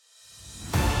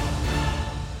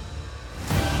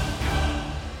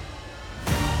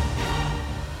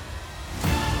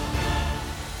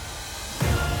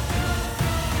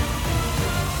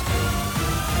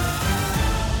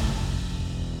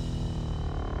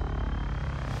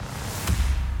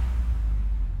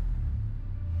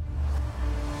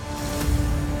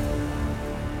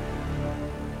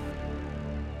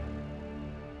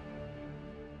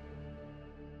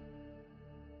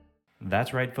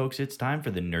That's right, folks. It's time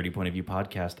for the Nerdy Point of View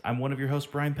podcast. I'm one of your hosts,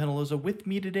 Brian Penaloza. With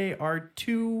me today are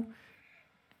two...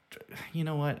 You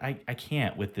know what? I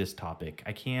can't with this topic.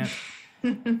 I can't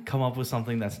come up with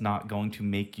something that's not going to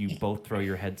make you both throw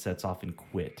your headsets off and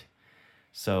quit.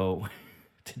 So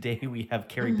today we have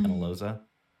Carrie Penaloza.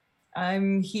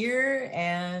 I'm here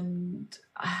and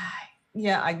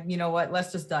you know what?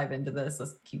 Let's just dive into this.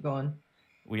 Let's keep going.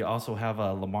 We also have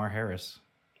Lamar Harris.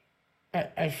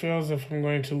 I feel as if I'm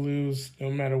going to lose no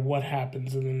matter what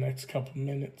happens in the next couple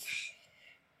minutes.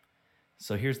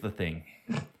 So here's the thing.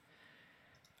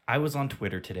 I was on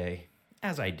Twitter today,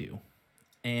 as I do,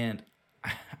 and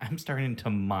I'm starting to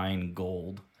mine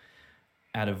gold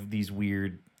out of these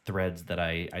weird threads that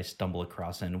I stumble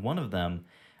across. And one of them,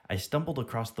 I stumbled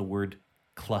across the word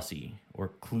Clussy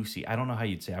or Clusy. I don't know how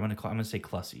you'd say it. I'm gonna say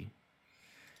Clussy.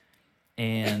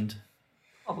 And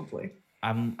probably.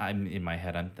 I'm in my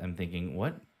head. I'm thinking,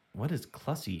 what is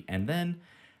Clussy? And then,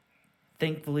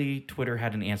 thankfully, Twitter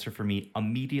had an answer for me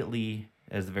immediately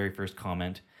as the very first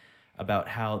comment about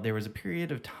how there was a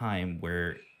period of time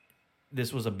where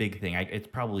this was a big thing. It's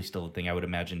probably still a thing. I would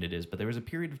imagine it is, but there was a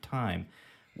period of time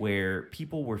where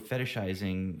people were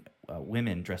fetishizing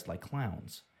women dressed like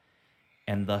clowns,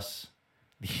 and thus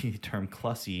the term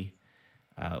Clussy,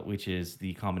 which is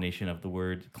the combination of the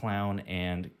word clown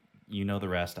and you know the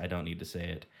rest, I don't need to say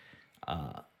it,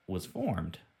 was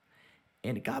formed.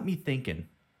 And it got me thinking,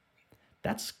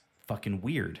 that's fucking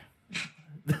weird.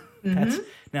 That's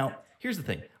now, here's the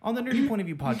thing. On the Nerdy Point of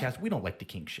View podcast, we don't like to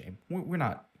kink shame. We're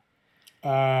not.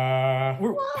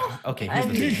 Okay, here's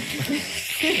the thing.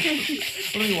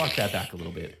 Let me walk that back a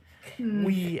little bit.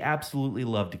 We absolutely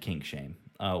love to kink shame.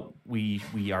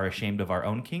 We are ashamed of our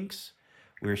own kinks.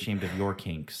 We're ashamed of your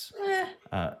kinks.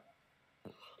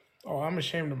 I'm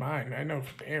ashamed of mine. I know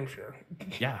for damn sure.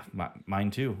 Yeah,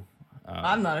 mine too.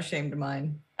 I'm not ashamed of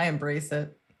mine. I embrace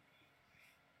it.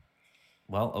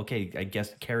 Well, okay, I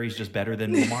guess Carrie's just better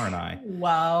than Lamar and I.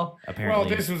 Wow. Apparently. Well,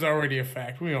 this was already a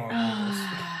fact. We all know this.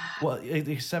 Well,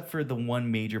 except for the one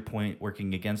major point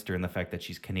working against her and the fact that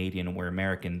she's Canadian and we're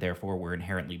American, therefore we're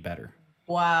inherently better.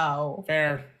 Wow.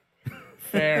 Fair.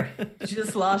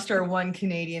 Just lost our one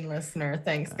Canadian listener.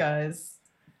 Thanks, guys.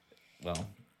 Well,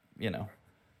 you know.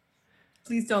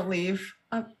 Please don't leave.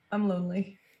 I'm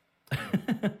lonely.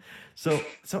 So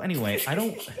anyway, I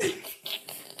don't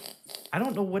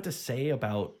know what to say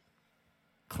about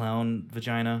clown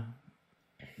vagina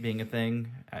being a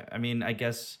thing. I mean, I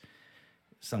guess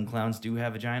some clowns do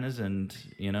have vaginas, and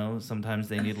you know sometimes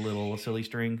they need a little silly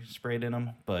string sprayed in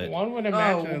them. But one would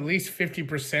imagine at least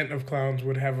 50% of clowns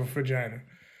would have a vagina.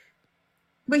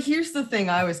 But here's the thing: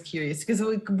 I was curious because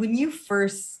when you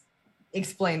first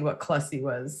explained what Clussy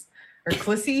was, or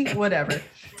Clussy, whatever,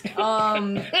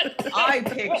 I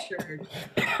pictured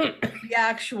the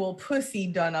actual pussy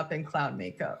done up in clown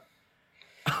makeup.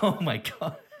 Oh my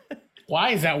god!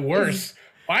 Why is that worse?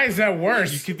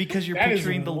 Because you're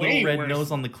picturing the little red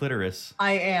nose on the clitoris.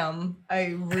 I am.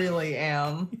 I really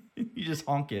am. You just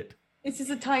honk it. It's just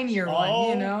a tinier one,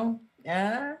 you know?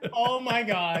 Yeah. Oh my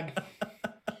god.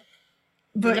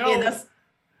 But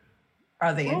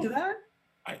are they into that?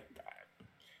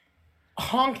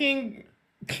 Honking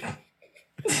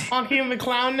the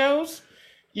clown nose?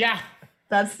 Yeah.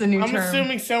 That's the new term. I'm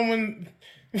assuming someone...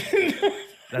 That's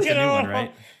the new one,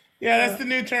 right? Yeah, that's the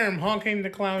new term, honking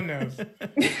the clown nose.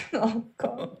 Oh,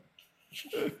 God.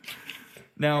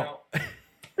 Now,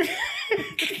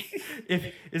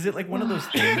 is it like one of those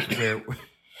things where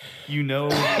you know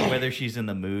whether she's in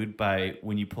the mood by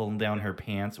when you pull down her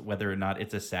pants, whether or not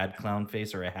it's a sad clown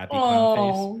face or a happy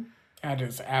clown face? That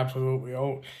is absolutely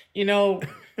old. You know,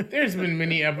 there's been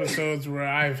many episodes where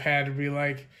I've had to be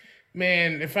like,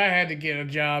 man, if I had to get a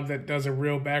job that does a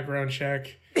real background check,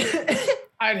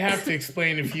 I'd have to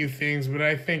explain a few things, but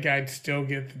I think I'd still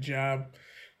get the job.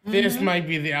 This might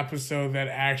be the episode that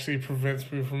actually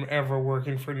prevents me from ever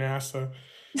working for NASA.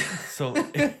 So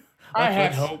I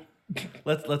had hope.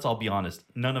 Let's all be honest.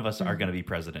 None of us are going to be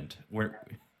president. We're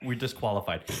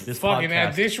disqualified. This fucking podcast,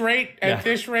 at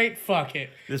this rate, fuck it.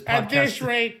 This podcast, at this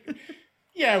rate,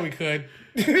 yeah, we could.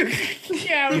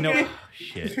 Yeah, we could.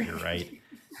 Shit, you're right.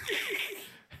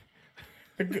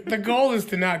 The goal is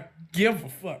to not give a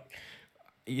fuck.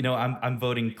 You know, I'm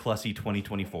voting Clussy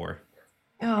 2024.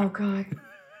 Oh God.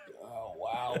 Oh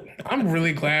wow. I'm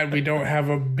really glad we don't have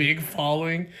a big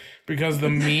following because the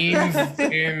memes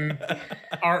and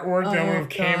artwork that would have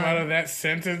came out of that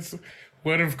sentence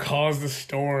would have caused a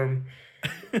storm.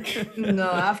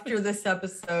 No, after this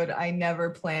episode, I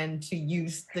never plan to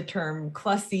use the term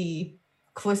Clussy,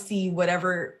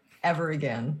 whatever, ever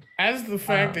again. As the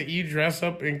fact that you dress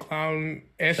up in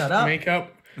clown-esque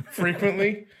makeup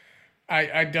frequently.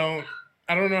 I don't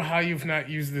know how you've not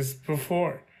used this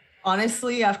before.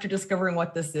 Honestly, after discovering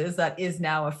what this is, that is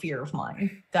now a fear of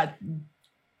mine.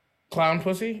 Clown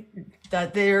pussy?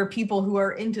 That there are people who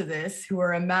are into this, who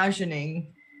are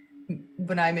imagining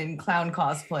when I'm in clown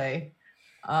cosplay.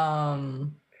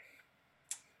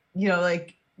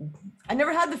 Like I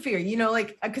never had the fear,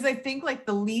 like, because I think like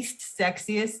the least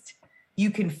sexiest you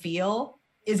can feel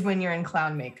is when you're in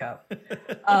clown makeup.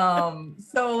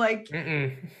 So like,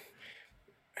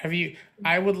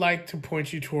 I would like to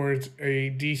point you towards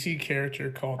a DC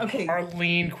character called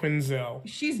Harleen Quinzel.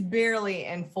 She's barely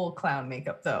in full clown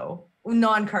makeup though,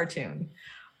 non-cartoon.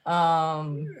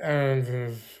 Okay.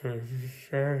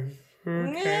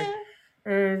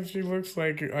 She looks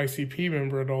like an ICP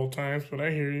member at all times, but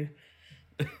I hear you.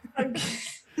 I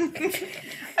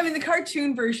mean, the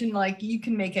cartoon version, like, you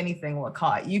can make anything look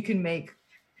hot. You can make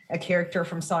a character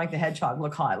from Sonic the Hedgehog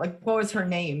look hot. Like, what was her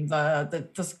name? The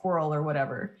squirrel or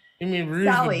whatever. You mean Rouge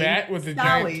the Bat with the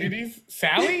giant titties?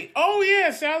 Sally? Oh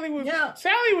yeah, Sally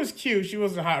was cute. She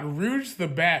wasn't hot. Rouge the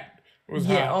Bat was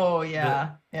hot. Oh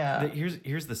yeah.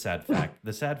 Here's the sad fact.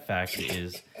 The sad fact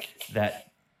is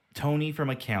that Tony from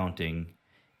accounting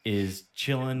is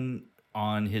chilling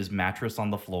on his mattress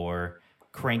on the floor,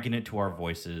 cranking it to our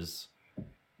voices.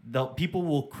 People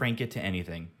will crank it to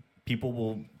anything. People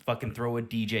will fucking throw a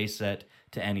DJ set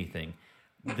to anything.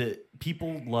 The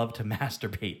people love to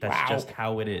masturbate. That's just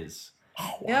how it is.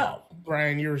 Oh, wow. Yeah.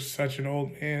 Brian, you're such an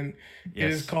old man. Yes. It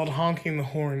is called honking the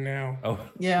horn now. Oh,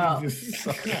 yeah. It's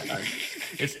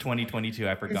 2022.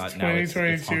 I forgot. Now it's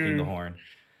honking the horn.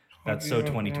 That's so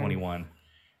 2021.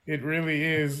 It really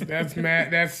is. That's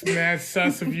mad. That's mad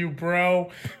sus of you,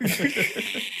 bro.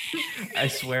 I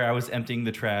swear I was emptying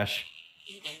the trash.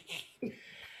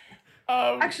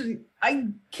 Actually, I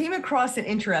came across an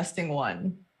interesting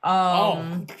one.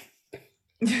 It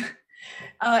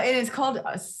is called,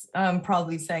 I'm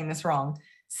probably saying this wrong,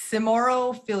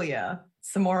 Simorophilia.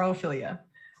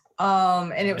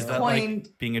 And it was coined...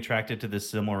 Like being attracted to the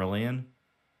Silmarillion?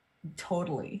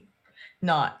 Totally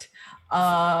not.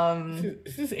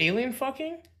 Is this alien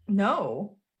fucking?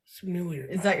 No. It's familiar.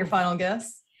 Is that your final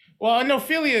guess? Well, I know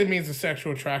philia means a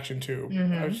sexual attraction too.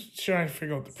 Mm-hmm. I was trying to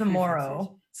figure out the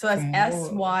Simoro. So that's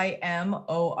Symoro.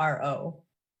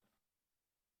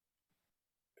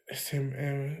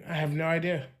 I have no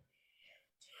idea.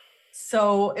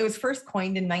 So it was first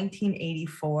coined in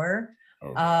 1984.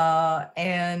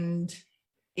 And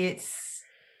it's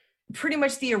pretty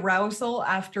much the arousal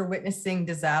after witnessing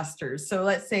disasters. So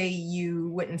let's say you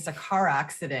witness a car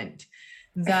accident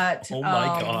that oh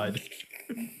my god.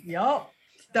 Yep.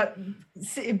 That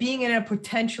being in a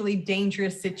potentially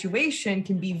dangerous situation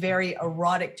can be very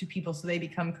erotic to people, so they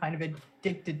become kind of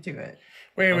addicted to it.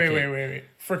 Wait.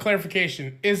 For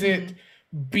clarification, is it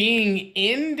being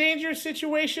in dangerous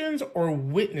situations or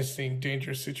witnessing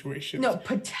dangerous situations? No,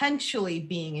 potentially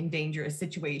being in dangerous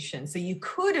situations. So you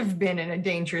could have been in a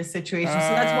dangerous situation. So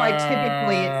that's why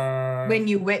typically it's when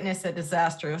you witness a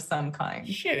disaster of some kind.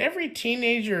 Shit, every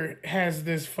teenager has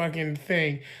this fucking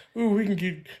thing. Ooh, we can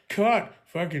get caught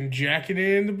fucking jacking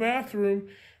it in the bathroom.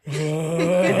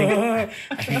 I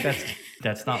think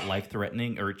that's not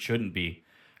life-threatening, or it shouldn't be.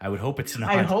 I would hope it's not.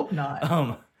 I hope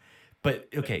not. But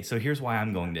okay, so here's why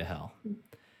I'm going to hell.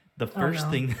 The first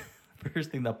thing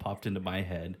that popped into my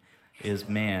head is,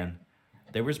 man,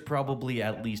 there was probably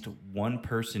at least one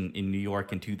person in New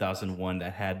York in 2001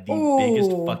 that had the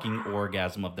biggest fucking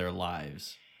orgasm of their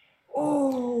lives.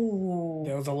 Oh.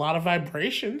 There was a lot of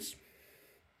vibrations.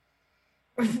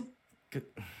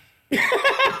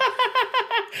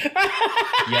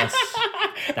 Yes,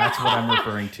 that's what I'm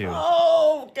referring to.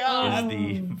 Oh God! Is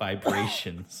the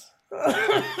vibrations.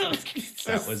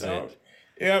 That was it.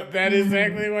 Yep, that is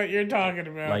exactly what you're talking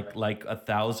about. Like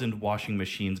 1,000 washing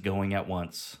machines going at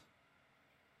once.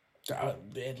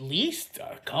 At least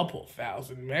a couple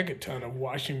thousand megaton of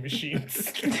washing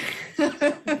machines.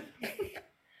 Listen,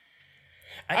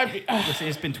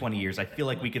 it's been 20 years. I feel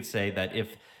like we could say that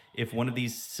if one of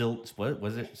these what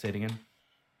was it? Say it again.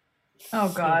 Oh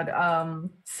God,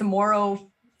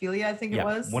 Simorophilia, I think it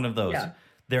was. One of those. Yeah.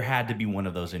 There had to be one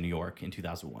of those in New York in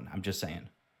 2001. I'm just saying.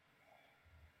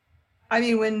 I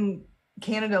mean, when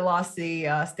Canada lost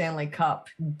the Stanley Cup,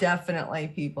 definitely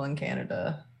people in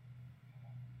Canada.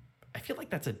 I feel like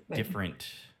that's a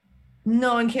different.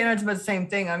 No, in Canada it's about the same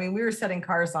thing. I mean, we were setting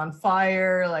cars on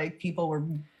fire, like people were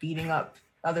beating up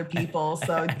other people.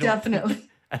 So definitely.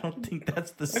 I don't think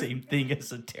that's the same thing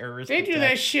as a terrorist. They do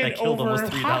that shit that killed over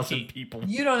almost 3,000 hockey. people.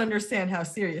 You don't understand how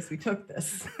serious we took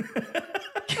this.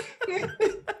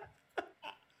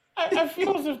 I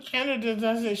feel as if Canada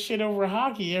does this shit over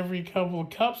hockey every couple of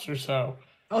cups or so.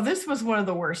 Oh, this was one of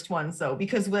the worst ones though,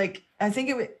 because like I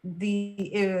think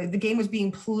the game was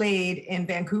being played in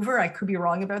Vancouver. I could be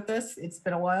wrong about this. It's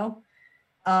been a while,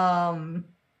 and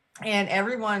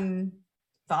everyone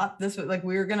thought this was like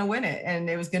we were gonna win it, and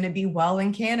it was gonna be well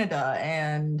in Canada,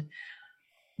 and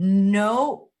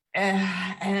no.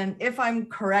 And if I'm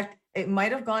correct, it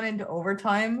might have gone into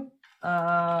overtime.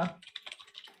 Hold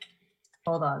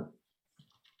on.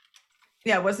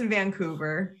 Yeah, it was in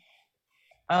Vancouver.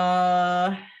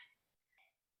 Oh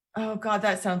God,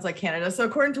 that sounds like Canada. So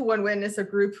according to one witness, a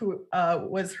group who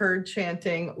was heard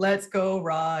chanting, "Let's go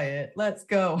Riot, let's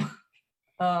go."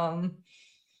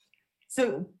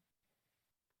 So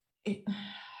the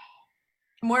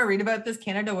more I read about this,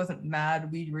 Canada wasn't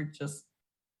mad. We were just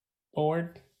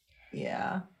Bored.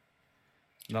 yeah.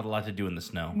 Not a lot to do in the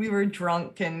snow. We were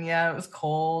drunk and yeah, it was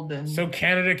cold and So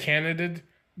Canada.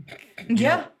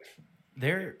 yeah.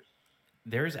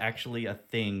 There's actually a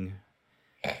thing.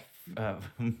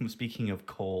 Speaking of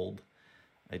cold,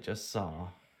 I just saw.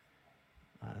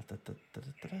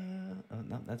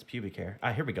 No, that's pubic hair.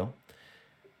 Here we go.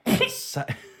 It's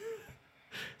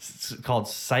called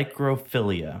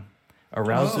psychrophilia,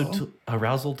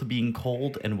 arousal to being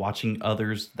cold and watching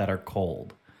others that are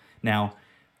cold. Now,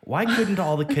 why couldn't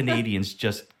all the Canadians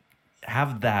just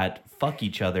have that, fuck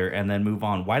each other, and then move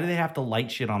on? Why do they have to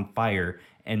light shit on fire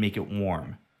and make it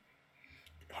warm?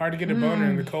 Hard to get a boner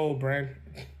in the cold, Brian.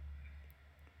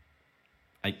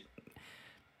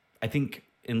 I think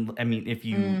if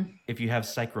you have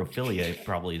psychrophilia, it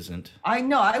probably isn't. I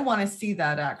know. I want to see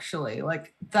that actually.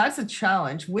 Like that's a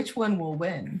challenge. Which one will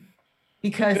win?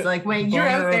 Because like when you're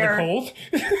Boner out or the there, cold?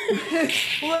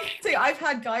 well, let's say I've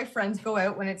had guy friends go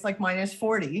out when it's like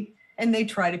 -40 and they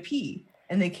try to pee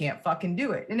and they can't fucking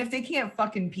do it. And if they can't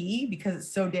fucking pee because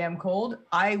it's so damn cold,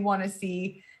 I want to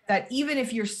see that even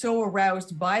if you're so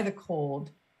aroused by the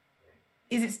cold,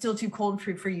 is it still too cold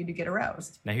for you to get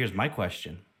aroused? Now here's my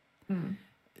question.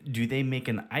 Do they make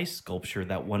an ice sculpture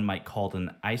that one might call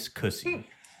an ice cussy?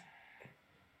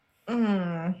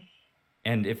 And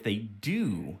if they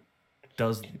do,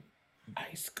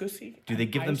 Ice cussy? do they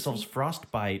give themselves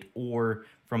frostbite, or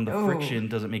from the friction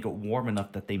does it make it warm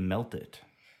enough that they melt it?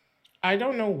 I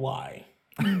don't know why,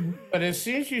 but as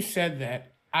soon as you said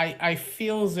that, I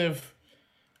feel as if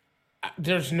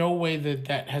there's no way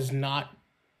that has not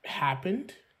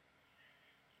happened.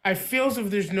 I feel as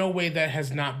if there's no way that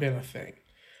has not been a thing.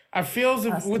 I feel as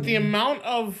if with the amount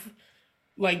of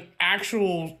like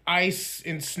actual ice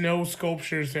and snow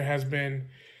sculptures there has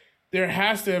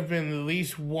to have been at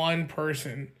least one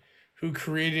person who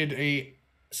created a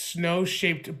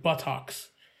snow-shaped buttocks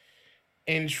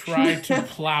and tried to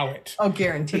plow it. Oh,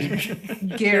 guaranteed.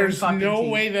 There's no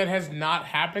way that has not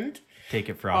happened. Take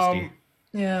it, Frosty.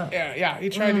 Yeah. He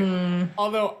tried it.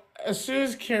 Although, as soon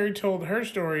as Carrie told her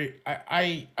story,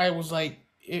 I was like,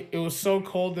 it was so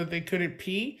cold that they couldn't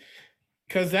pee.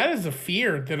 Because that is a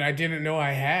fear that I didn't know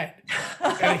I had.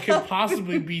 That it could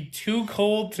possibly be too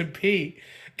cold to pee.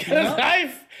 Because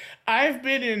I've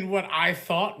been in what I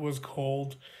thought was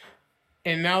cold.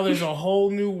 And now there's a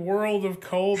whole new world of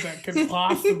cold that could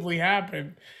possibly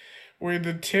happen. Where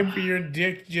the tip of your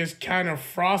dick just kind of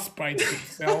frostbites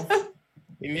itself.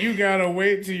 And you gotta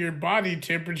wait till your body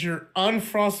temperature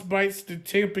unfrostbites the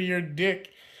tip of your dick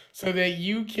so that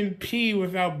you can pee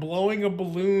without blowing a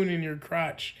balloon in your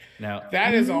crotch. Now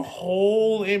that is a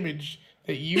whole image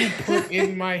that you put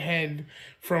in my head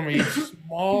from a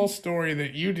small story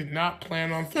that you did not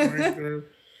plan on throwing through.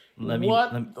 Let me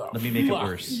make it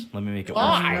worse. Let me make it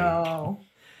worse. No.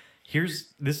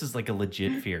 This is like a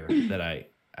legit fear that I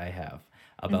have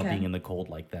about being in the cold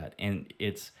like that. And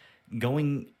it's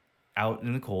going out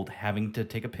in the cold, having to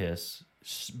take a piss,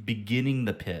 beginning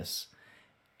the piss,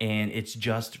 and it's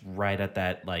just right at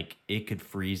that, like, it could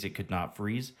freeze, it could not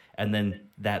freeze, and then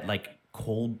that, like,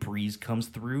 cold breeze comes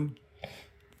through,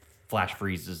 flash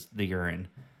freezes the urine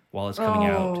while it's coming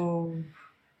out.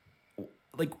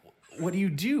 Like, what do you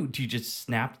do? Do you just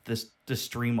snap the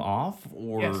stream off,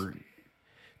 or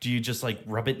do you just, like,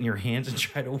 rub it in your hands and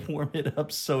try to warm it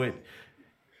up so it...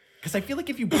 Because I feel like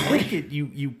if you break it,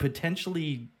 you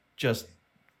potentially just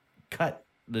cut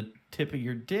the tip of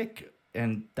your dick,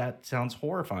 and that sounds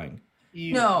horrifying.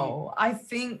 No, I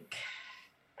think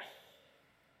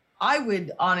I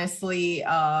would honestly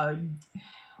I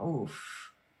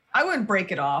wouldn't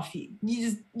break it off. You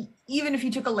just, even if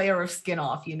you took a layer of skin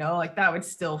off, like that would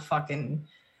still fucking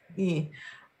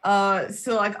so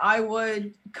like I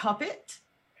would cup it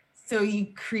so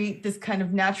you create this kind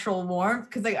of natural warmth,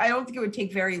 because like I don't think it would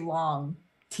take very long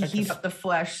to heat up the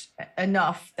flesh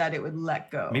enough that it would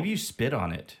let go. Maybe you spit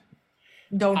on it.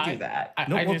 Don't do that.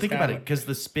 No, well, just think got about it, because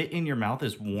the spit in your mouth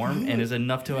is warm and is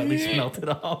enough to at least melt it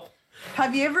off.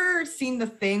 Have you ever seen the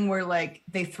thing where like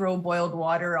they throw boiled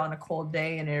water on a cold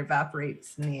day and it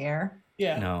evaporates in the air?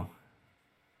 Yeah. No.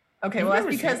 Okay, You've well that's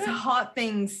never seen because that? hot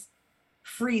things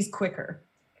freeze quicker.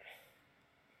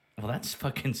 Well, that's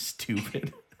fucking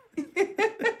stupid.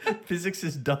 Physics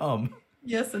is dumb.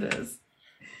 Yes, it is.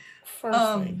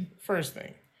 First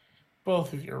thing,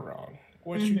 both of you are wrong.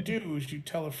 What you do is you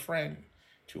tell a friend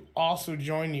to also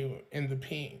join you in the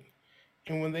peeing.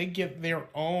 And when they get their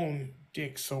own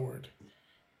dick sword,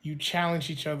 you challenge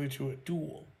each other to a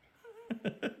duel.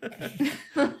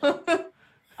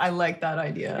 I like that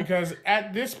idea. Because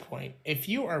at this point, if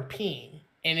you are peeing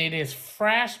and it is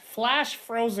flash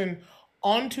frozen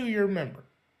onto your member,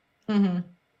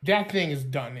 that thing is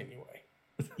done anyway.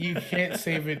 You can't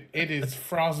save it. It is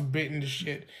frostbitten to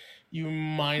shit. You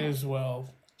might as well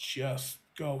just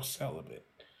go celibate.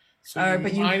 So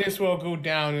you might as well go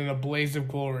down in a blaze of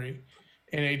glory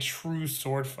in a true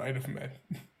sword fight of men.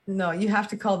 No, you have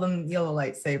to call them yellow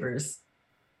lightsabers.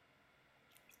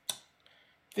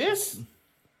 This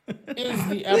is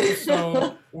the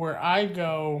episode where I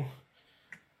go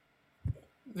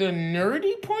the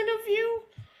nerdy point of view.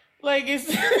 Like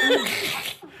it's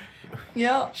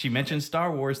Yeah. She mentioned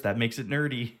Star Wars. That makes it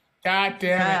nerdy. God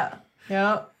damn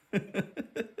Yeah.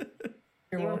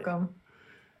 You're welcome.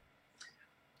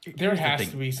 it. There Here's the has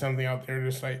thing. to be something out there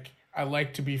just like I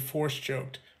like to be force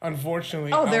choked.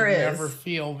 Unfortunately, Oh, there I'll is. never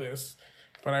feel this,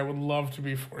 but I would love to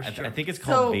be force choked. I think it's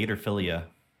called So- Vaderphilia.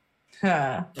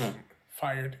 Huh.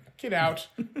 Fired. Get out.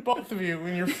 Both of you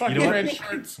in your fucking know what? red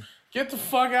shirts. Get the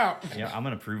fuck out. Yeah, I'm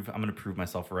gonna prove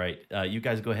myself right. You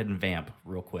guys go ahead and vamp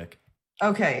real quick.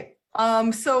 Okay.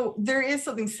 So there is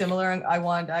something similar I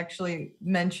wanted to actually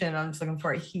mention. I'm just looking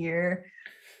for it here.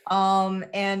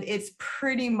 And it's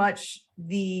pretty much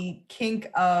the kink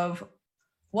of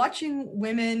watching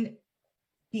women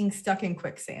being stuck in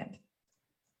quicksand.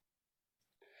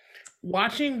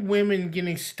 Watching women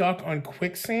getting stuck on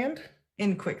quicksand.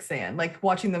 In quicksand, like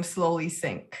watching them slowly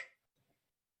sink.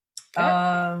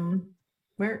 That-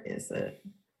 Where is it?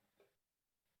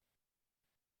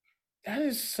 That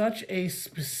is such a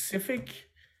specific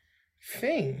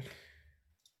thing.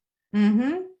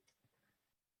 Mm-hmm.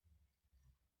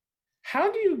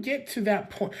 How do you get to that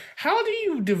point? How do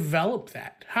you develop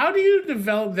that? How do you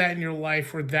develop that in your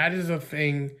life where that is a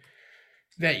thing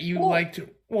that you Well- like to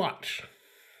watch?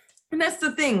 And that's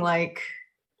the thing, like,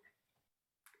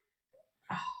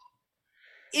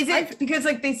 is it because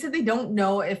like they said they don't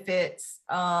know if it's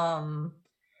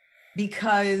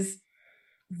because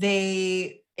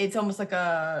it's almost like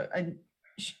a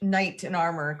knight in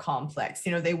armor complex.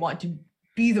 You know, they want to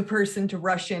be the person to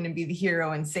rush in and be the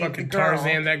hero and save Fucking the girl.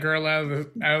 Tarzan that girl out of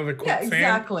the Yeah, quicksand.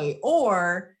 exactly.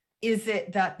 Or is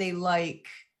it that they like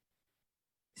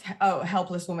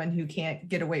helpless women who can't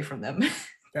get away from them?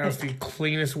 That was the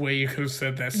cleanest way you could have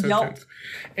said that Yup. sentence.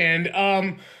 And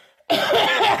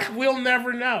we'll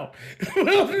never know.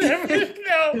 We'll never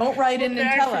know. Don't write in what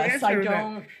and the tell actual us. I answer to that.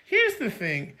 don't. Here's the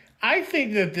thing. I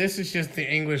think that this is just the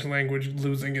English language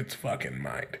losing its fucking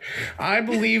mind. I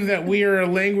believe that we are a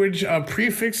language of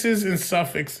prefixes and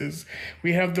suffixes.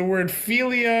 We have the word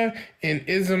philia and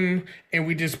ism, and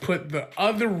we just put the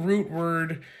other root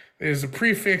word, there's a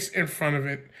prefix in front of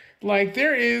it. Like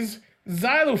there is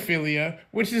xylophilia,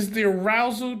 which is the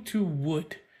arousal to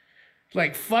wood.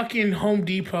 Like fucking Home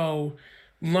Depot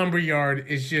lumberyard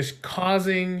is just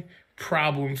causing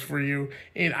problems for you.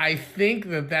 And I think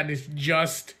that is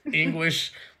just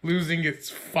English losing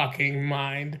its fucking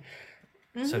mind.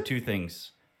 So two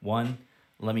things. One,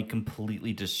 let me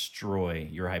completely destroy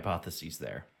your hypotheses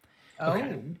there.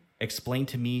 Oh, Explain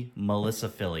to me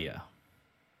Melissaphilia.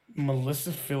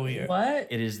 Melissaphilia. what?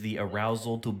 It is the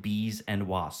arousal to bees and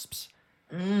wasps.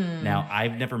 Now,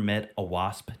 I've never met a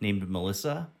wasp named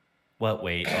Melissa. What?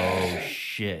 Wait. Oh,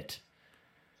 shit.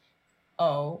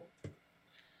 Oh,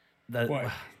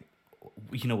 What?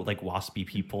 You know, like waspy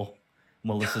people.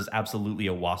 Melissa's absolutely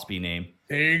a waspy name.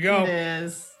 There you it go.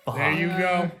 is. There you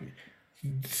go.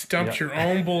 Stumped your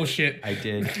own bullshit. I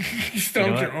did.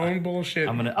 Stumped what? your own bullshit.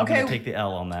 I'm gonna Okay. take the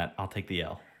L on that. I'll take the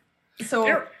L. So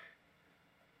There,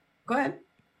 go ahead.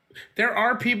 there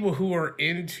are people who are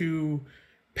into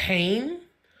pain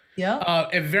Yeah.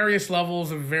 at various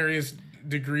levels of various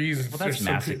degrees. Well, that's There's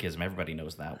some pe- masochism. Everybody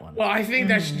knows that one. Well, I think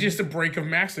that's just a break of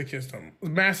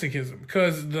masochism,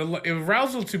 because the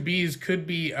arousal to bees could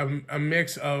be a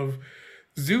mix of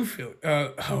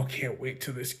zoophilia. Can't wait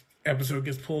till this episode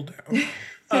gets pulled down.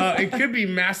 It could be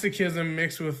masochism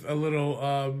mixed with a little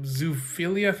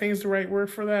zoophilia. I think is the right word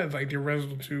for that. It's like the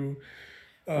original to.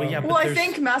 Well, yeah, but Well, I there's-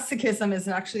 think masochism is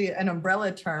actually an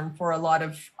umbrella term for a lot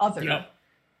of other Yep.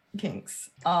 kinks.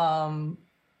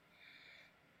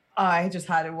 I just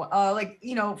had it like,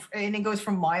 you know, and it goes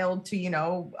from mild to, you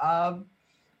know,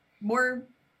 more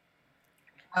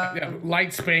Yeah,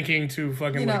 light spanking to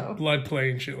fucking you like know, blood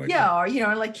play and shit like that. yeah, or, you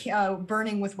know, like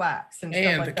burning with wax and stuff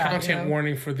And like the that. content you know?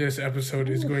 warning for this episode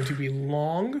is going to be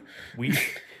long. we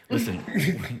listen.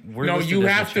 We're No, listed you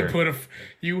as have to mature.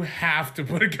 you have to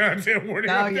put a content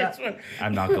warning Oh, on yeah. this one.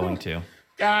 I'm not going to.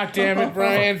 God damn it,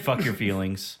 Brian. Fuck your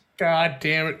feelings. God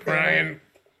damn it, Brian.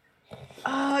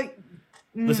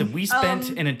 Listen, we spent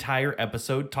Um, an entire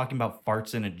episode talking about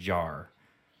farts in a jar.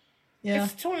 Yeah.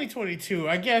 It's 2022.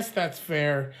 I guess that's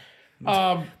fair.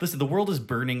 Listen, the world is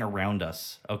burning around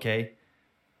us. Okay,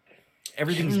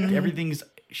 everything's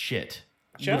shit.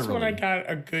 Just when I Literally. got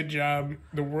a good job,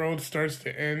 the world starts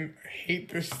to end. I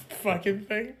hate this fucking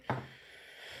thing.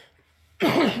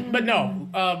 But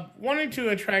no, wanting to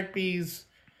attract bees,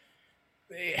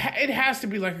 it has to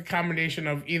be like a combination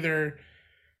of either,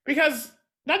 because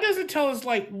that doesn't tell us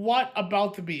like what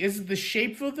about the bee. Is it the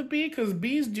shape of the bee? Because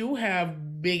bees do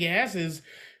have big asses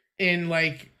in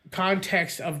like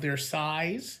context of their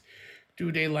size.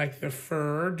 Do they like the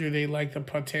fur? Do they like the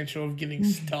potential of getting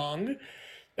stung?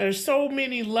 There's so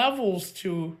many levels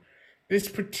to this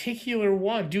particular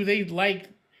one. Do they like,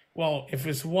 well, if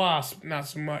it's wasp, not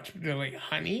so much. Do they like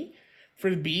honey for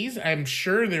the bees? I'm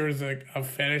sure there is a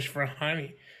fetish for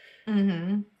honey.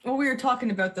 Mm-hmm. Well, we were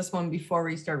talking about this one before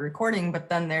we started recording, but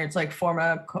then there's like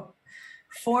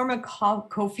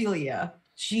formicophilia.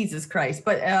 Jesus Christ.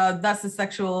 But that's the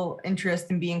sexual interest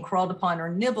in being crawled upon or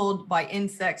nibbled by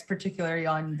insects, particularly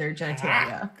on their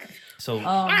genitalia. So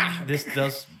Um, this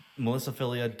does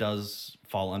melissophilia does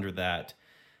fall under that.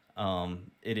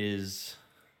 It is.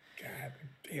 God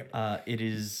damn. It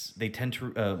is. They tend to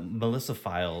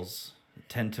melissophiles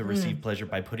tend to receive pleasure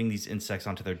by putting these insects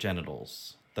onto their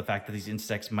genitals. The fact that these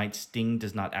insects might sting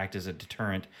does not act as a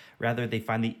deterrent. Rather, they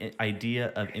find the idea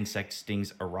of insect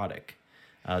stings erotic.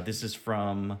 This is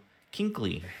from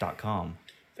Kinkly.com.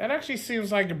 That actually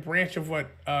seems like a branch of what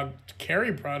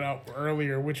Carrie brought up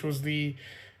earlier, which was the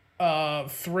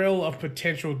thrill of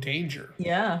potential danger.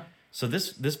 yeah. So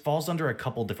this falls under a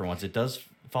couple different ones. It does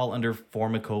fall under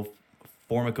formicophilia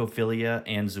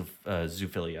and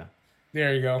zoophilia.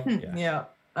 There you go. Yeah.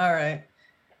 All right.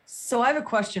 So I have a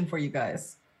question for you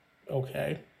guys.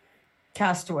 Okay.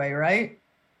 Castaway, right?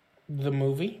 The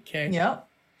movie. Okay. Yep.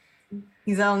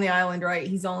 He's out on the island, right?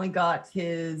 He's only got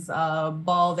his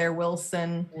ball there,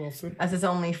 Wilson, Wilson. as his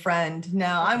only friend.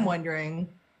 Now I'm wondering,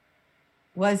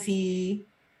 was he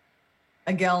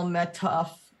a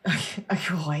galmetoph?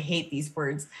 Oh, I hate these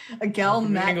words. A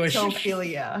English.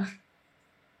 galmetophilia.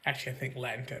 Actually, I think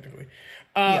Latin technically.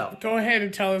 Yeah. Go ahead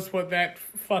and tell us what that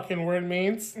fucking word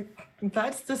means.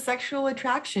 That's the sexual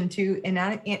attraction to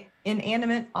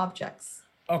inanimate objects.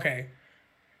 Okay.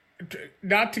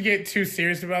 Not to get too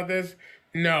serious about this.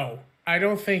 No, I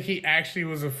don't think he actually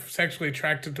was sexually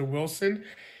attracted to Wilson.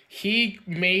 He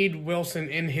made Wilson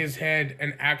in his head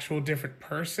an actual different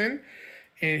person.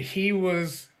 And he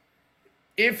was,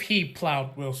 if he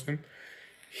plowed Wilson,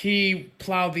 he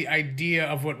plowed the idea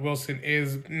of what Wilson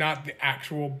is, not the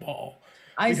actual ball.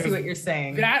 I see Because what you're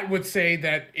saying. That would say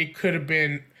that it could have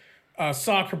been a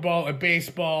soccer ball, a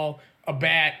baseball, a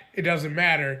bat. It doesn't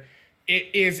matter. It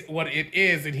is what it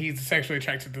is, and he's sexually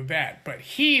attracted to that. But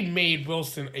he made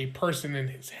Wilson a person in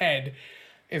his head,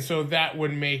 and so that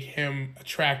would make him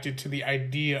attracted to the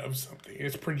idea of something.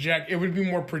 It would be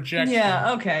more projection.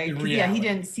 Yeah, okay. in 'Cause, yeah, he reality.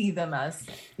 didn't see them as.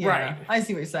 Yeah, Right. I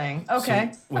see what you're saying.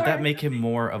 Okay. So would that make him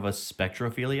more of a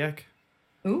spectrophiliac?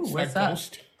 Ooh, It's what's like that?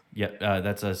 ghost, Yeah,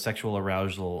 that's a sexual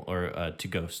arousal or to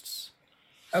ghosts.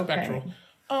 Okay. spectral.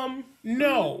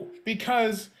 No,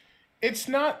 because it's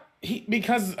not.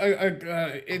 Because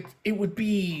it would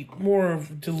be more of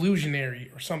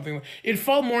delusionary or something. It'd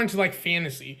fall more into like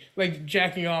fantasy, like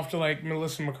jacking off to like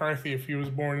Melissa McCarthy if he was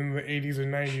born in the 80s or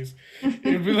 90s.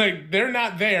 It'd be like they're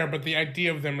not there, but the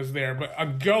idea of them is there. But a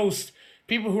ghost,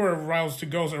 people who are aroused to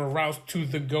ghosts are aroused to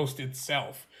the ghost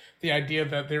itself. The idea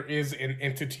that there is an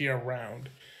entity around.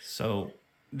 So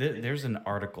there's an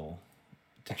article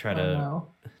to try Oh,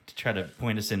 to no.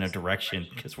 point us in a direction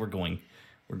because we're going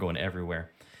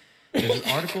everywhere. There's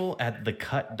an article at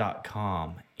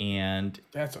thecut.com and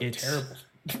That's a it's terrible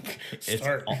it's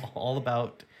start. all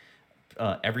about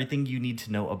everything you need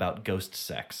to know about ghost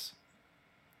sex.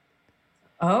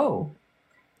 Oh.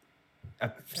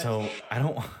 So I'm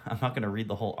not going to read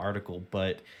the whole article,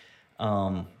 but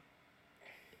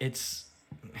It's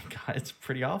God, it's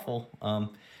pretty awful.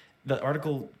 The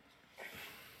article.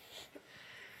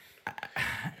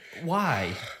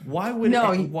 Why? Why would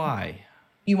No, why?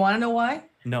 You want to know why?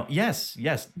 No. Yes.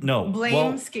 No. Blame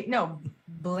Well,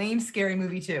 blame Scary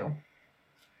Movie 2.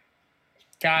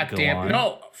 God Go damn on.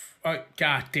 no!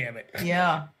 God damn it!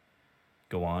 Yeah.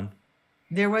 go on.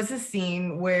 There was a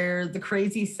scene where the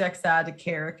crazy sex addict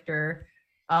character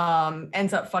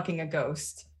ends up fucking a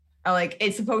ghost. Like,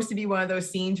 it's supposed to be one of those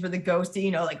scenes where the ghost,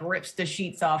 like rips the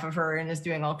sheets off of her and is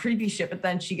doing all creepy shit, but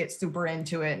then she gets super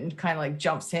into it and kind of like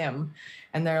jumps him.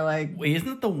 And they're like, Wait, isn't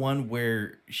it the one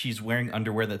where she's wearing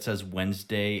underwear that says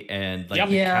Wednesday and like Yep.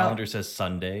 the Yeah. calendar says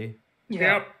Sunday? yeah.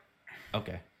 Yep.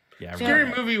 Okay. Yeah. I Scary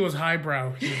remember that. Movie was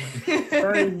highbrow humor.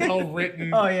 Very well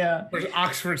written. Oh, yeah. For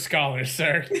Oxford scholars,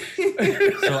 sir.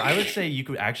 So I would say you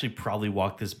could actually probably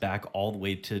walk this back all the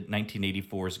way to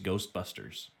 1984's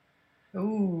Ghostbusters.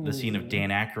 Ooh. The scene of Dan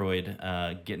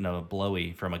Aykroyd getting a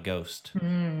blowy from a ghost.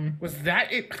 Was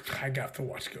that it? I got to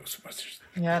watch Ghostbusters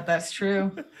Yeah, that's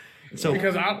true. So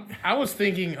because I was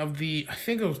thinking of I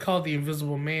think it was called The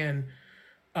Invisible Man.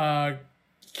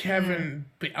 Kevin,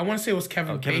 I want to say it was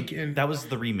Kevin Bacon. that was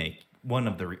the remake, one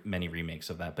of the many remakes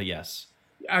of that. But yes,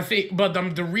 I think, but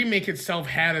the remake itself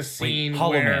had a scene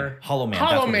Hollow Man. where Hollow Man,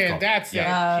 that's Hollow what it's Man, called. that's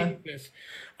Yeah. it. Jesus.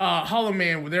 Hollow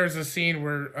Man. There's a scene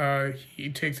where he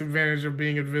takes advantage of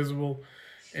being invisible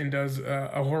and does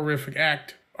a horrific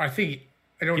act. I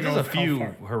don't he know does a how few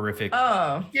far. horrific.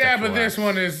 Oh. Yeah, sexual but this acts.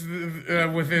 one is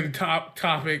within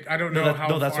topic. I don't know no,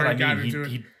 how that's far what I got mean. into it.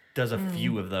 He does a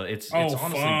few of those. It's Oh,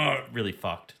 honestly fuck. really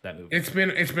fucked, that movie. It's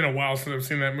been a while since I've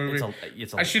seen that movie.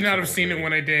 It's a I should not have seen it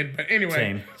when I did, but anyway.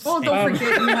 Same. Well, Same. don't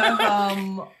forget you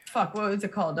have what was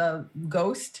it called?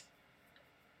 Ghost.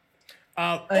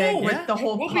 Oh, with yeah. the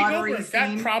whole Whoopi pottery Goldberg, that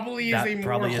scene. probably is That a more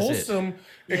probably is it. wholesome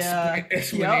Yeah.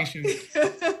 explanation.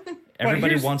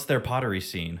 Everybody here's- wants their pottery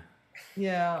scene.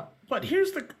 Yeah. But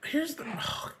here's the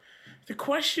the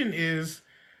question is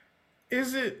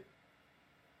it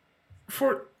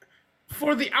for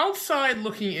the outside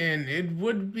looking in, it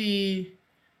would be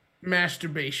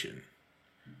masturbation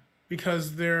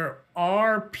because there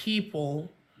are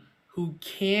people who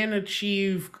can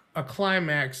achieve a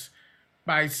climax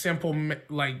by simple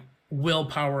like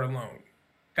willpower alone.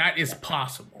 That is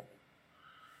possible.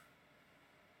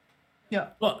 Yeah.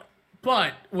 But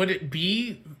would it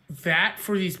be that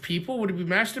for these people? Would it be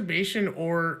masturbation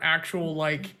or actual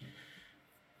like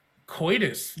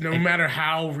coitus? No matter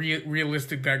how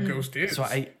realistic that ghost is. So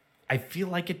I feel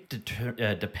like it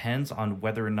depends on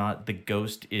whether or not the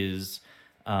ghost is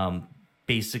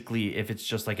basically if it's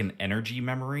just like an energy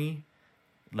memory,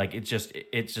 like it just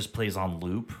plays on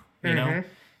loop, you know,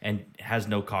 and has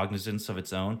no cognizance of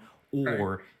its own,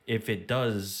 or if it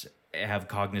does have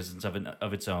cognizance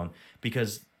of its own,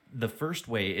 because the first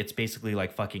way it's basically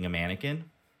like fucking a mannequin,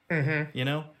 you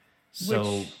know,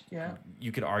 so Which, yeah.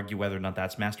 you could argue whether or not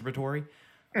that's masturbatory.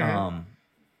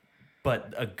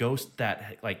 But a ghost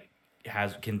that like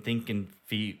can think and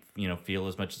feel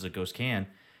as much as a ghost can,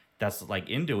 that's like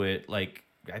into it, like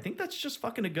I think that's just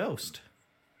fucking a ghost.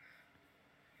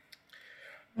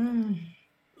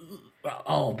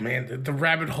 Oh man, the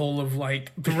rabbit hole of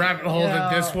that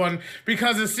this one,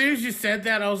 because as soon as you said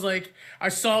that, I was like, I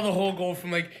saw the whole goal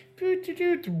from like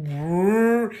because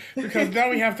now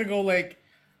we have to go like,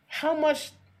 how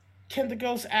much can the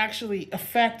ghost actually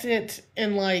affect it,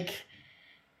 and like,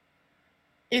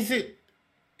 does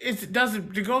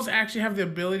the ghost actually have the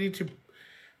ability to?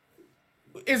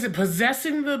 Is it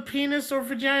possessing the penis or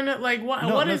vagina? Like what?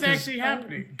 No, what no, is 'cause actually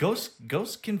happening?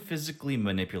 Ghosts can physically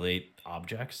manipulate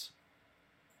objects.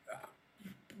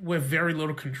 With very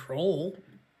little control.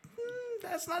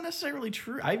 That's not necessarily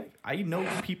true. I know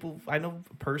people. I know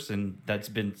a person that's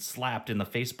been slapped in the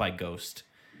face by ghost,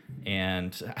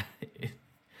 and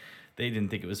they didn't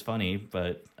think it was funny.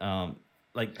 But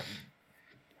like,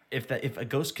 if a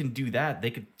ghost can do that,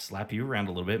 they could slap you around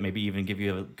a little bit. Maybe even give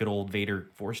you a good old Vader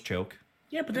force choke.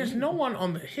 Yeah, but there's no one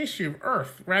on the history of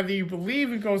Earth, whether you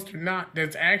believe in ghosts or not,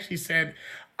 that's actually said,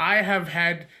 I have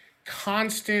had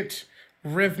constant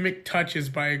rhythmic touches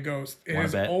by a ghost. It Wanna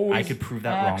has bet? always. I could prove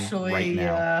that wrong right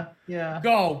now. Yeah.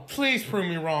 Go, please prove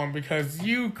me wrong, because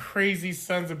you crazy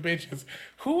sons of bitches.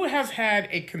 Who has had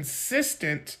a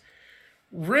consistent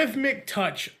rhythmic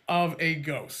touch of a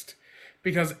ghost?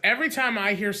 Because every time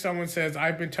I hear someone says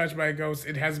I've been touched by a ghost,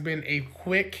 it has been a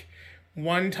quick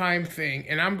one-time thing.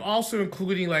 And I'm also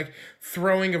including like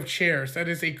throwing of chairs. That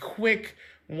is a quick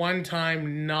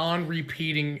one-time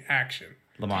non-repeating action.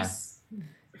 Lamar,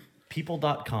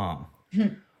 people.com.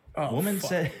 Oh,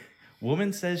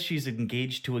 Woman says she's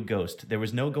engaged to a ghost. There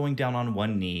was no going down on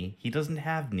one knee. He doesn't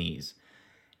have knees.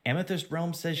 Amethyst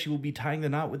Realm says she will be tying the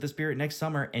knot with the spirit next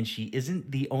summer, and she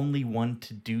isn't the only one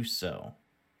to do so.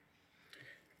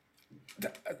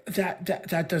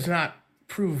 That does not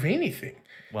prove anything.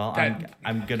 Well,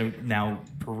 I'm gonna now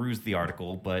peruse the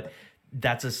article, but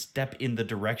that's a step in the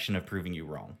direction of proving you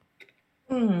wrong.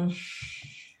 I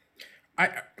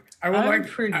would I'm like.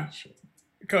 pretty sure.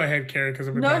 Go ahead, Carrie, because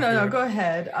No, go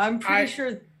ahead. I'm pretty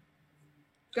sure.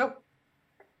 Go.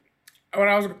 What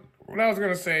I was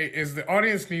gonna say is the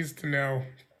audience needs to know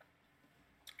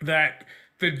that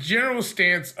the general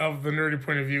stance of the nerdy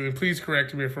point of view, and please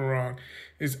correct me if I'm wrong,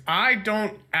 is I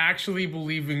don't actually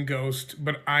believe in ghosts,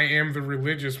 but I am the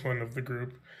religious one of the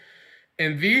group.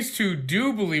 And these two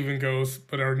do believe in ghosts,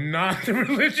 but are not the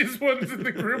religious ones in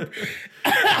the group.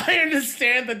 I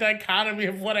understand the dichotomy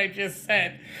of what I just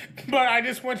said, but I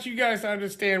just want you guys to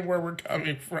understand where we're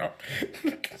coming from.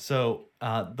 So,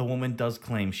 the woman does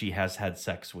claim she has had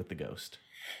sex with the ghost.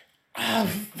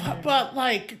 But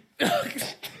like...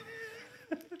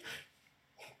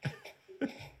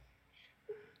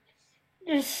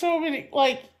 There's so many,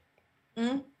 like...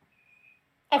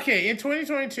 Okay, in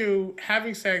 2022,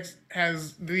 having sex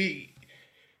has the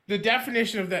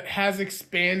definition of that has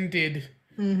expanded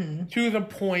to the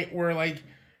point where, like,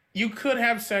 you could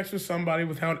have sex with somebody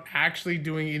without actually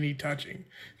doing any touching.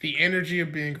 The energy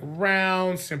of being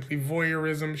around, simply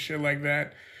voyeurism, shit like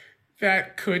that,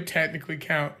 that could technically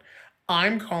count.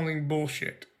 I'm calling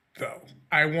bullshit, though.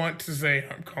 I want to say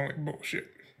I'm calling bullshit.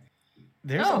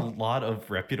 There's a lot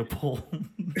of reputable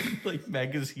like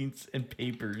magazines and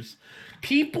papers.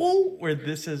 People where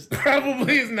this is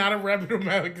probably is not a reputable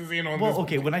magazine on this. Well,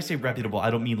 okay, when I say reputable, I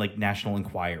don't mean like National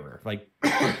Enquirer. Like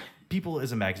People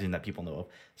is a magazine that people know of.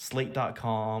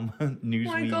 Slate.com,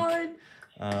 Newsweek,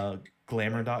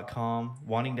 Glamour.com.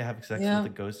 Wanting to have sex with a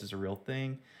ghost is a real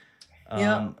thing.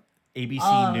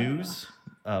 ABC News.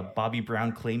 Bobby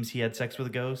Brown claims he had sex with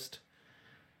a ghost.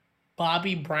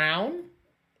 Bobby Brown?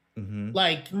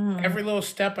 Like Every Little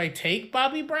Step I Take,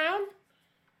 Bobby Brown?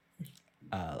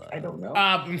 I don't know.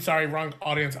 I'm sorry, wrong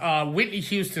audience. Whitney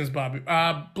Houston's Bobby.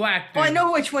 Black dude. Oh, I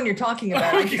know which one you're talking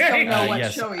about. I just don't know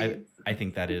what show I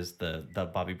think that is the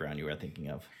Bobby Brown you were thinking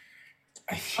of.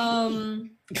 So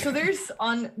there's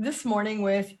on This Morning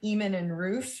with Eamon and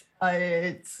Ruth.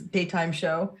 It's daytime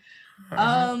show.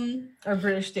 A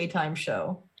British daytime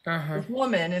show. This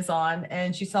woman is on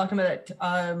and she's talking about it.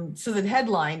 So the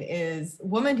headline is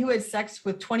woman who had sex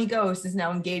with 20 ghosts is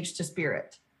now engaged to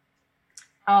spirit.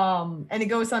 And it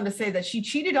goes on to say that she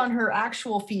cheated on her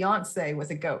actual fiance with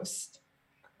a ghost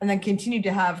and then continued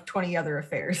to have 20 other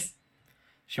affairs.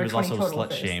 She was also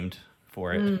slut shamed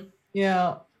for it.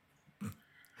 Yeah.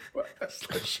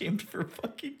 Slut shamed for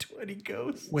fucking 20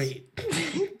 ghosts. Wait.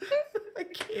 I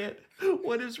can't.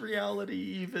 What is reality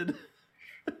even?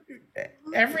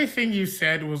 Everything you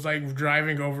said was like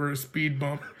driving over a speed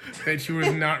bump that she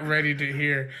was not ready to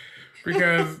hear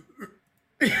because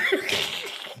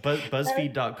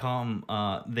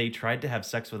BuzzFeed.com, they tried to have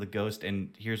sex with a ghost, and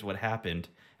here's what happened.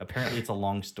 Apparently, it's a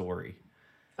long story.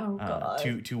 Oh, God.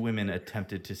 Two women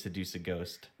attempted to seduce a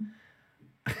ghost.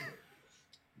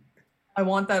 I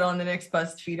want that on the next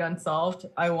BuzzFeed Unsolved.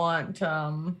 I want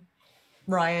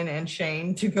Ryan and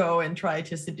Shane to go and try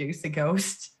to seduce a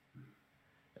ghost.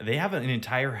 They have an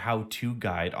entire how-to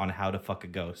guide on how to fuck a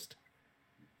ghost.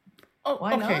 Oh,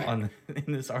 why not? In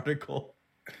this article.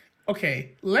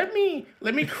 Okay, let me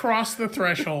cross the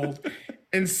threshold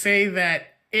and say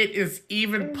that it is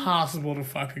even possible to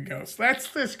fuck a ghost.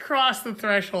 Let's just cross the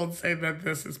threshold and say that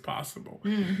this is possible.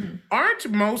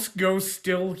 Aren't most ghosts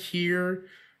still here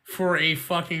for a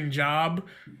fucking job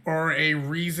or a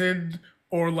reason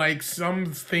or like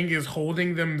something is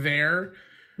holding them there?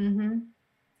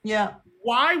 Yeah.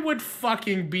 Why would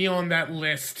fucking be on that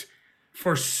list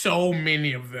for so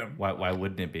many of them? Why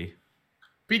wouldn't it be?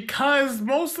 Because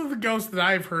most of the ghosts that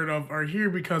I've heard of are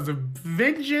here because of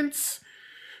vengeance,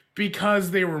 because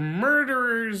they were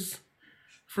murderers,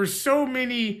 for so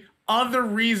many other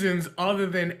reasons other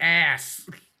than ass.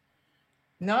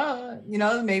 No,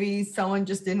 maybe someone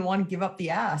just didn't want to give up the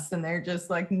ass and they're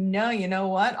just like, no, you know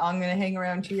what? I'm going to hang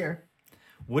around here.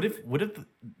 What if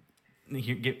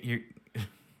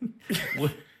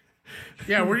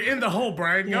Yeah, we're in the hole,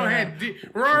 Brian. Go ahead.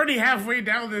 We're already halfway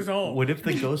down this hole. What if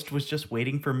the ghost was just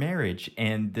waiting for marriage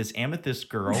and this amethyst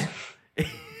girl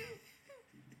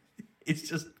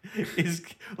is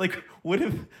like, what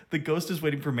if the ghost is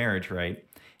waiting for marriage, right?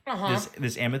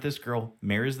 This amethyst girl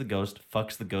marries the ghost,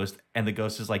 fucks the ghost, and the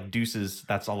ghost is like, deuces,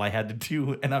 that's all I had to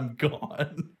do, and I'm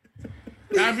gone.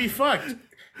 That'd be fucked.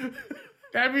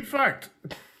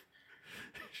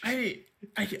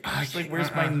 It's like,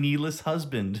 where's my kneeless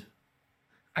husband?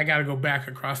 I gotta go back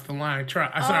across the line.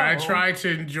 I Oh. try to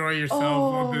enjoy yourself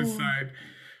on this Oh. side.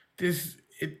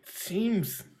 It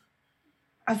seems.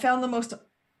 I found the most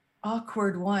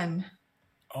awkward one.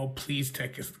 Oh, please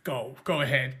take us. Go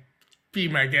ahead. Be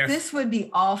my guest. This would be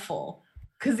awful.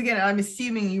 Because again, I'm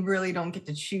assuming you really don't get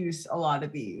to choose a lot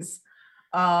of these.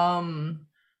 So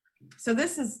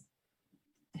this is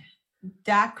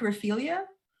dacrophilia,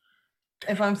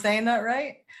 if I'm saying that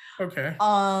right. Okay.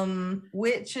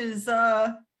 Which is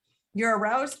you're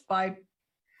aroused by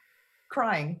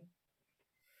crying.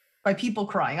 By people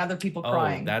crying, other people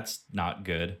crying. Oh, that's not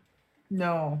good.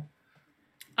 No.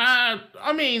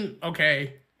 I mean,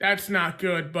 okay, that's not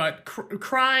good, but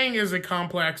crying is a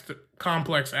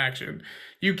complex action.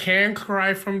 You can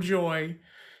cry from joy.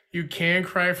 You can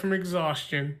cry from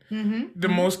exhaustion. The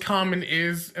most common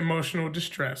is emotional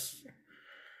distress.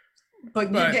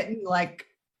 But you're getting like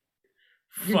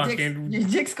your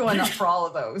dick's going up for all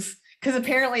of those. Because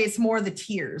apparently it's more the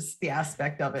tears, the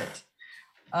aspect of it.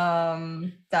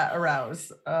 That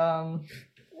arouse.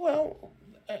 Well,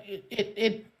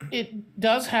 it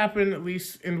does happen, at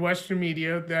least in Western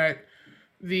media, that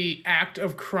the act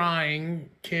of crying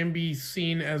can be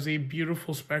seen as a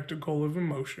beautiful spectacle of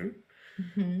emotion.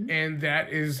 And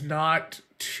that is not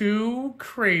too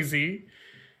crazy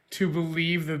to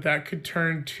believe that could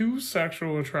turn to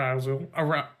sexual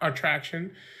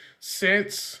attraction,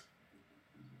 since,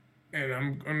 and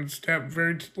I'm going to step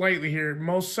very lightly here,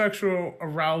 most sexual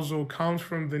arousal comes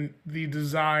from the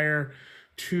desire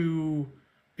to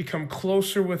become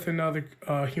closer with another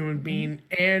human being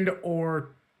and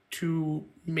or to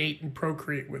mate and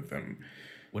procreate with them.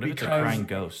 What if it's a crying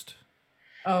ghost?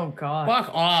 Oh God. Fuck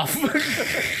off.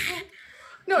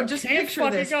 No, just Can't picture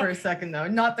fucking this go. for a second though,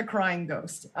 not the crying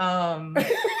ghost. So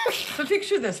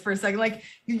picture this for a second. Like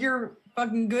your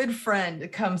fucking good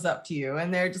friend comes up to you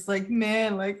and they're just like,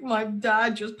 man, like my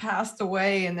dad just passed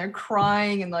away, and they're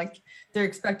crying and like they're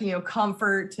expecting, you know,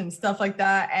 comfort and stuff like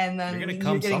that. And then You're gonna you're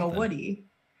come getting something. a Woody.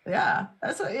 Yeah.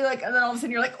 That's what you're like, and then all of a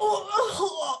sudden you're like,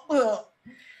 oh.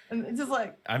 And it's just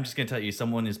like I'm just gonna tell you,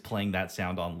 someone is playing that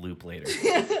sound on loop later.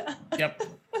 Yep.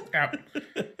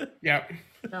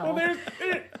 No. Well,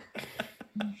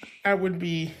 that would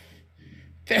be.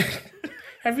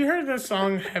 Have you heard the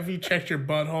song "Have You Checked Your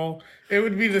Butthole"? It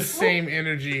would be the same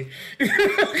energy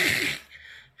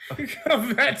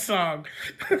of that song.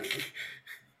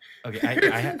 Okay,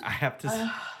 I have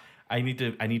to. I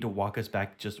need to walk us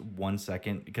back just 1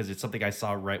 second, because it's something I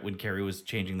saw right when Carrie was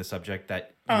changing the subject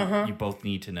that you both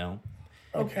need to know.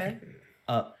 Okay.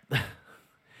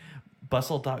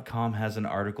 Bustle.com has an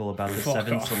article about the Fuck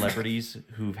 7 off. celebrities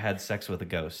who've had sex with a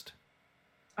ghost.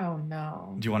 Oh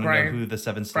no. Do you want to know Brian, who the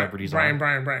 7 celebrities are?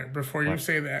 Brian, before you What?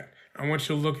 say that, I want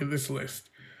you to look at this list.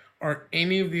 Are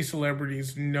any of these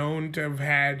celebrities known to have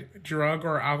had drug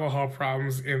or alcohol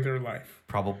problems in their life?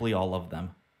 Probably all of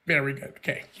them. Very good.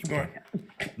 Okay, keep going.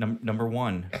 Number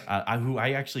 1, who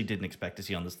I actually didn't expect to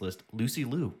see on this list, Lucy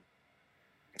Liu.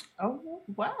 Oh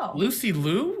wow. Lucy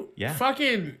Liu? Yeah.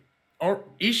 Fucking Orin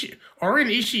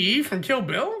Ishii from Kill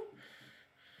Bill?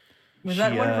 Was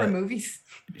that She, one of her movies?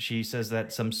 She says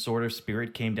that some sort of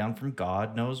spirit came down from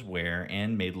God knows where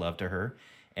and made love to her,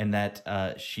 and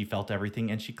that she felt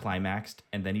everything and she climaxed,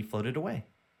 and then he floated away.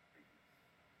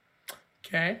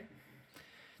 Okay.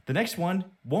 The next one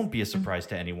won't be a surprise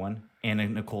to anyone. Anna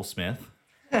Nicole Smith.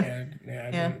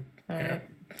 Yeah.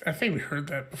 I think we heard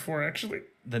that before, actually.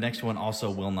 The next one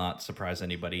also will not surprise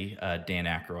anybody. Dan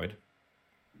Aykroyd.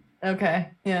 Okay.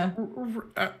 Yeah.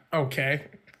 Okay.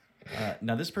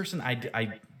 Now, this person,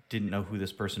 I didn't know who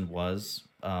this person was,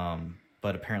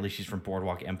 but apparently she's from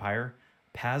Boardwalk Empire.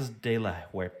 Paz de la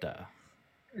Huerta.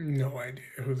 No idea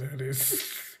who that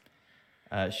is.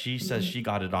 She says she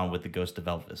got it on with the ghost of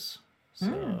Elvis.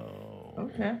 So,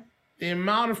 Okay. The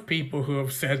amount of people who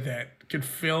have said that could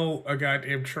fill a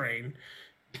goddamn train.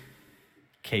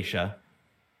 Kesha.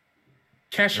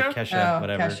 Kesha? Or Kesha, Oh,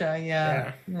 whatever. Kesha.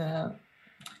 Yeah. Yeah.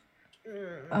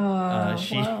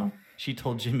 She Wow. she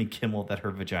told Jimmy Kimmel that her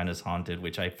vagina's haunted,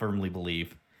 which I firmly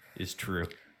believe is true.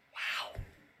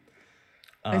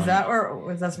 Is that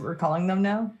or is that what we're calling them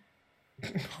now?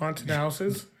 Haunted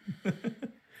houses?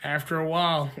 After a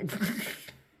while.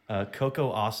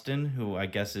 Coco Austin, who I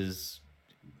guess is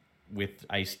with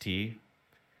Ice-T,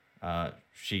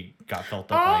 she got felt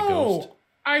up by a ghost. Oh!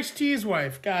 Ice-T's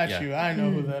wife. Got Yeah. you. I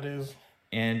know who that is.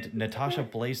 And Natasha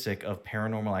Blasik of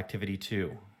Paranormal Activity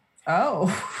 2. Oh.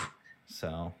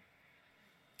 So,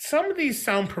 Some of these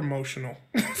sound promotional.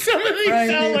 Some of these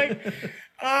sound like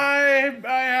I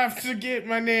have to get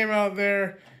my name out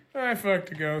there. I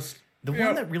fucked a ghost. the Yep.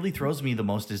 one that really throws me the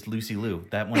most is Lucy Liu.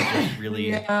 That one just really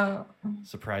Yeah.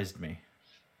 surprised me.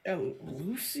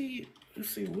 Lucy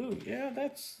Liu. Yeah,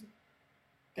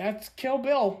 that's Kill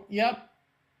Bill. Yep.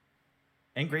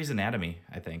 And Grey's Anatomy,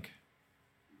 I think.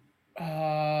 What?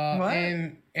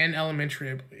 And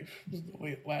Elementary, I believe, was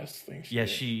the last thing. Yeah, did.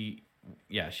 she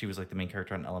was like the main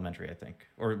character on Elementary, I think,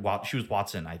 or she was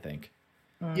Watson, I think.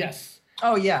 Yes.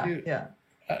 Oh yeah, Dude. yeah.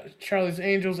 Charlie's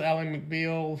Angels, Ally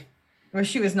McBeal. Well,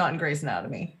 she was not in Grey's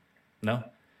Anatomy. No,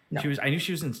 No. she was. I knew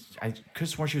she was in. I could have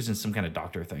sworn she was in some kind of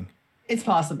doctor thing. It's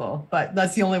possible, but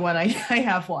that's the only one I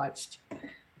have watched.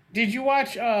 Did you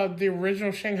watch the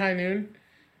original Shanghai Noon?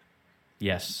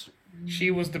 Yes.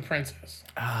 She was the princess.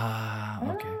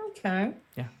 Okay. Okay.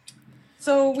 Yeah.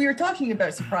 So we were talking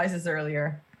about surprises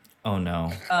earlier. Oh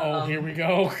no. Oh, here we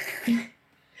go.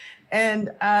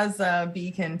 And as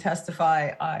B can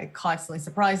testify, I constantly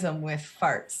surprise him with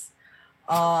farts.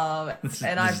 This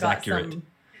And I've is got accurate. some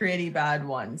pretty bad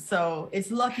ones. So it's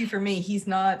lucky for me he's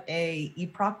not a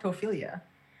eproctophiliac,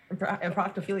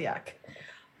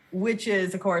 which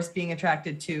is, of course, being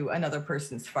attracted to another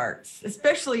person's farts,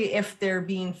 especially if they're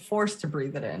being forced to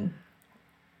breathe it in.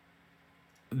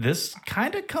 This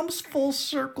kind of comes full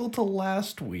circle to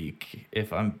last week,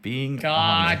 if I'm being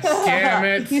God honest. damn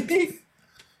it.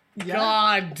 Yeah.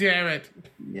 God damn it.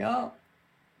 Yeah.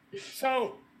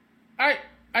 So, I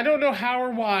don't know how or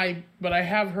why, but I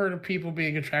have heard of people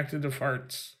being attracted to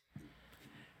farts.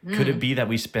 Could it be that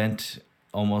we spent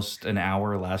almost an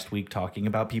hour last week talking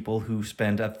about people who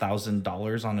spend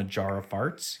 $1,000 on a jar of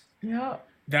farts? Yeah.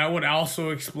 That would also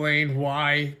explain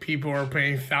why people are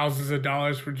paying thousands of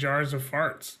dollars for jars of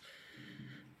farts.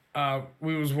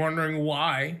 We was wondering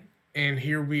why, and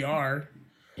here we are.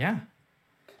 Yeah.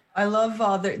 I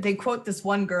love they quote this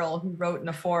one girl who wrote in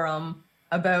a forum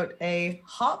about a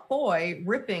hot boy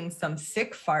ripping some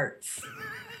sick farts.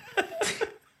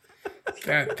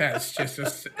 That's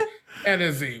just that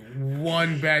is a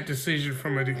one bad decision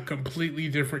from a completely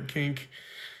different kink.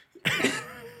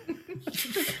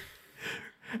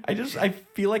 I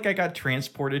feel like I got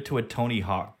transported to a Tony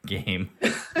Hawk game.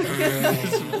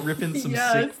 Just ripping some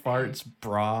Yes. sick farts,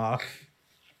 brah.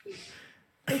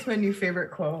 That's my new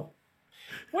favorite quote.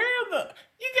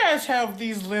 You guys have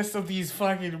these lists of these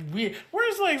fucking weird.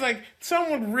 Where's like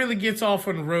someone really gets off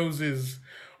on roses,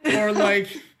 or like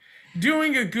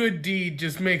doing a good deed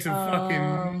just makes them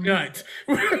fucking nuts.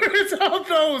 Where's all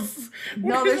those?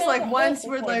 No, Where's there's all like the ones awful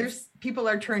where ones? there's people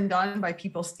are turned on by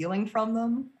people stealing from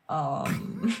them.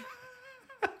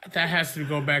 That has to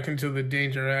go back into the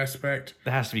danger aspect.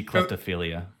 That has to be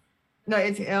kleptophilia. No,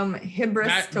 it's That would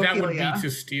hybristophilia. be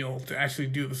to steal, to actually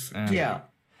do this. Yeah.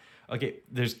 Okay,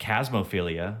 there's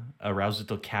chasmophilia, arousal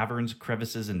to caverns,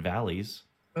 crevices, and valleys.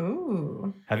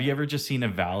 Ooh. Have you ever just seen a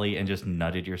valley and just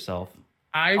nutted yourself?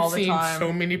 I've all the seen time.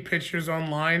 so many pictures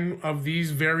online of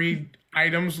these very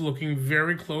items looking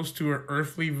very close to an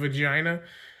earthly vagina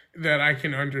that I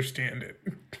can understand it.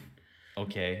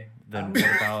 Okay, then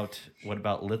what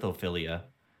about lithophilia?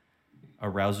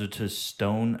 Arousal to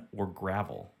stone or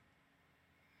gravel.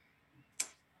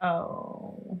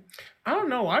 Oh. I don't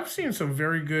know. I've seen some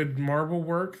very good marble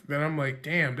work that I'm like,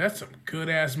 damn, that's some good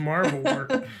ass marble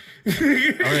work. All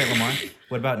right, Lamar.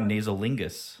 What about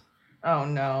nasolingus? Oh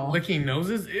no. Licking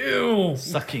noses? Ew.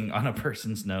 Sucking on a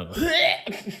person's nose.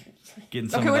 Getting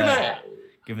some Okay, of what that.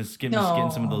 about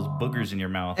Getting some of those boogers in your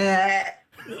mouth.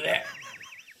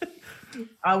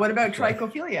 What about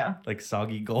trichophilia? Like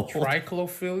soggy gold.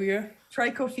 Trichophilia?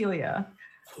 Trichophilia.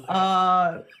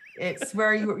 It's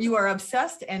where you are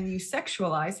obsessed and you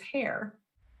sexualize hair.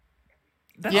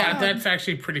 That's Yeah, not- that's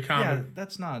actually pretty common. yeah,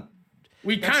 that's not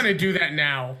We kind of do that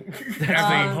now as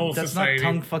a whole that's society.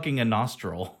 not tongue fucking a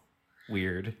nostril.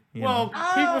 Weird. you Well,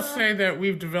 know? people say that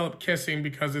we've developed kissing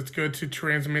because it's good to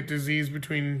transmit disease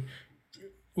between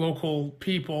local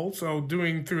people. So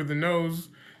doing through the nose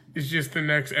is just the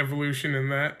next evolution in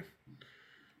that.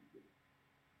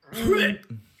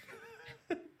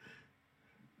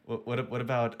 What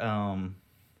about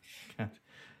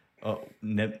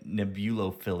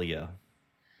nebulophilia?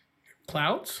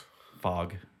 Clouds?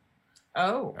 Fog.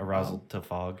 Oh. Arousal to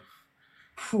fog.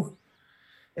 Phew.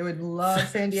 They would love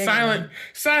San Diego.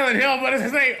 Silent Hill, but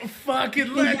it's like,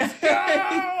 fucking let's go!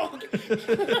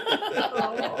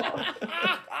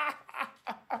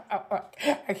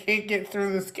 I can't get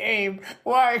through this game.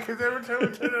 Why? Because every time I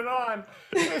turn it on,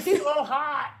 it's so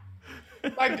hot.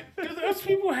 Like, do those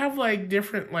people have like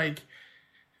different like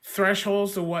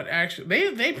thresholds to what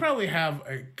actually they probably have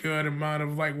a good amount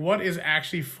of like what is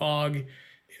actually fog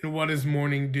and what is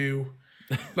morning dew.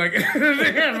 Like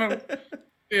they have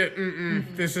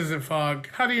this isn't fog.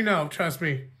 How do you know? Trust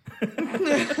me.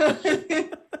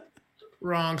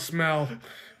 Wrong smell.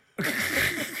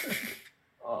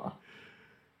 Oh.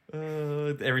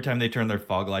 every time they turn their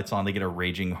fog lights on, they get a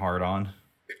raging hard on.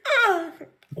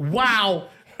 Wow.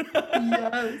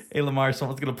 Yes. Hey Lamar,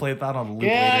 someone's gonna play that on loop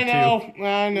Yeah, I later know. too.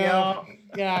 I know.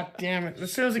 God damn it.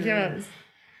 As soon as it came out.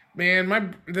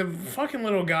 Man, the fucking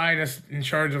little guy that's in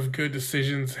charge of good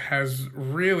decisions has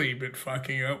really been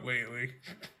fucking up lately.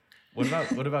 What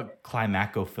about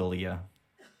climacophilia?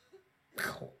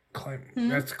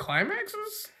 That's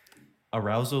climaxes?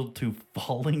 Arousal to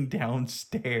falling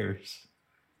downstairs.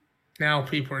 Now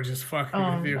people are just fucking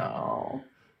Oh with you. no.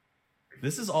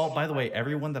 This is all, by the way,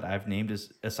 everyone that I've named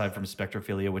is, aside from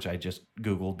spectrophilia, which I just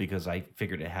Googled because I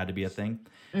figured it had to be a thing,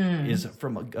 is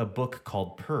from a book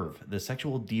called Perv, the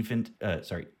sexual deviant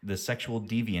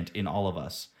in all of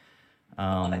us,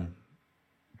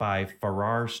 by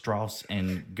Farrar, Strauss,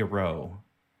 and Giroux.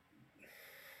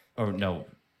 Oh no,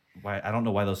 I don't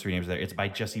know why those three names are there. It's by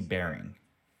Jesse Baring.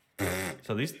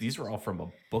 So these are all from a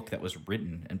book that was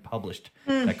written and published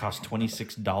that cost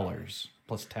 $26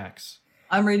 plus tax.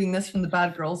 I'm reading this from the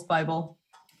Bad Girls Bible.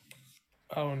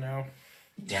 Oh no.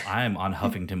 Well, I'm on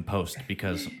Huffington Post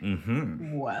because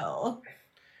Well,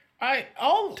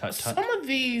 Tut, tut. Some of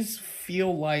these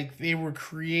feel like they were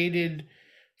created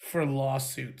for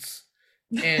lawsuits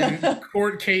and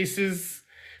court cases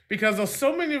because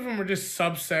so many of them are just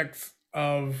subsects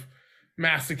of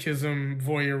masochism,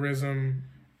 voyeurism,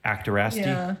 actorasty,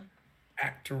 yeah.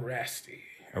 actorasty.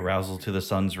 arousal to the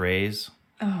sun's rays.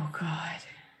 Oh God.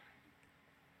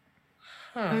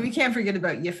 Huh. I mean, we can't forget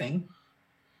about yiffing.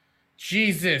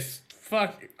 Jesus.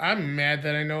 Fuck. I'm mad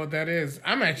that I know what that is.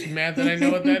 I'm actually mad that I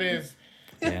know what that is.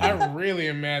 Yeah. I really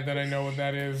am mad that I know what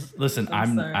that is. Listen,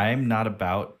 I'm sorry. I'm not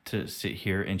about to sit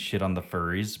here and shit on the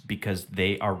furries because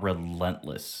they are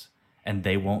relentless and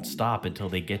they won't stop until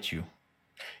they get you.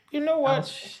 You know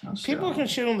what? I'll shit People on can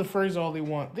shit on the furries all they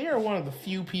want. They are one of the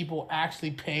few people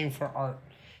actually paying for art.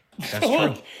 That's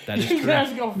true. That is You true.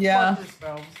 guys go Yeah. fuck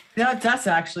yourselves. That's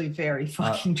actually very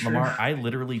fucking true. Lamar, I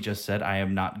literally just said I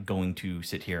am not going to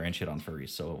sit here and shit on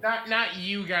furries. So Not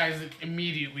you guys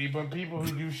immediately, but people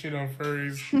who do shit on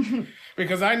furries.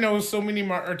 Because I know so many of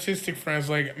my artistic friends,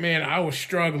 like, man, I was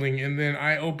struggling, and then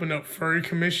I opened up furry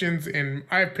commissions, and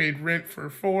I paid rent for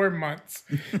 4 months.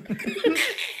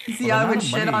 See, Well, I the would amount of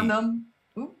shit on money- them.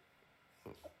 Oop.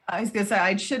 I was gonna say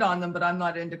I'd shit on them, but I'm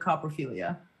not into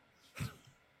coprophilia.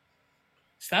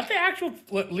 Is that the actual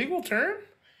legal term?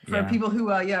 For yeah, people who,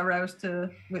 aroused to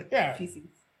with Yeah. feces.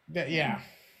 Yeah.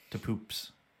 to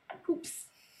poops, Poops.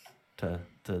 to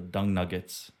dung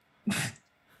nuggets.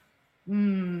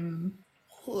 Mmm.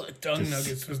 Dung Just-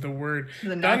 nuggets was the word. The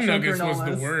Dung natural nuggets was the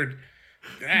granolas. word.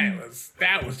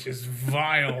 That was just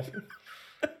vile.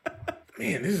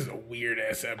 Man, this is a weird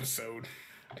ass episode.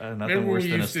 Nothing Remember worse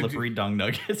we than a used to do- slippery dung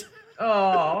nugget.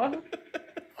 Oh.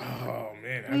 Oh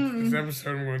man, after this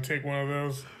episode, I'm going to take one of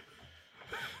those.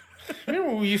 Remember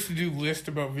when we used to do lists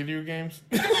about video games?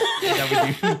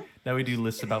 now we do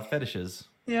lists about fetishes.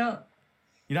 Yeah.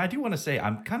 You know, I do want to say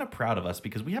I'm kind of proud of us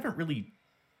because we haven't really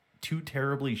too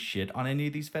terribly shit on any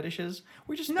of these fetishes.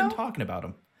 We've just No. been talking about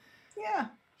them. Yeah.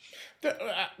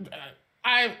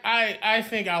 I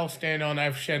think I'll stand on.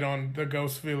 I've shed on the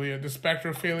ghostphilia, the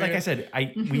spectrophilia. Like I said,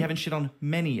 we haven't shit on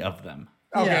many of them.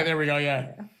 Okay, Yeah. there we go.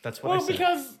 Yeah. That's what I Well, said.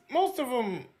 because most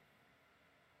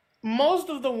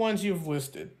of the ones you've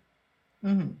listed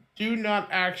Mm-hmm. do not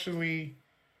actually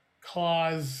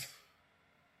cause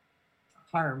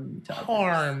Harm. To others.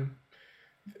 harm.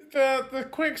 The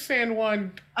quicksand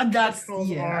one That's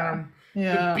causes harm.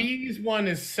 Yeah. The bees one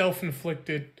is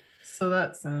self-inflicted. So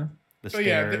that's the so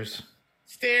yeah, stairs.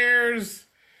 Stairs.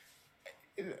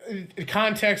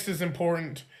 Context is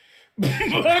important.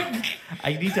 But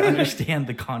I need to understand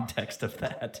the context of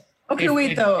that. okay.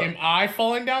 Wait though. Am I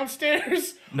falling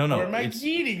downstairs? No, Or am I it's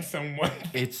eating someone?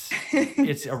 it's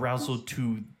arousal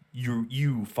to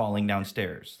you falling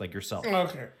downstairs like yourself.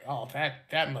 Okay. Oh,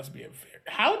 that must be a fair.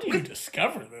 How do you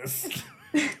discover this?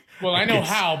 Well, I know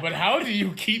how, but how do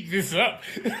you keep this up?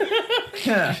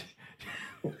 Yeah.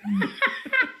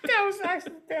 That was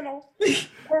accidental.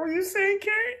 What were you saying,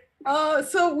 Carrie?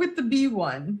 So with the B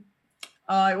one,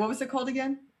 what was it called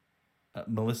again?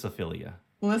 Melissophilia.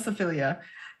 Melissophilia.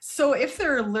 So if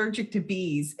they're allergic to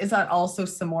bees, is that also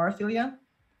samorophilia?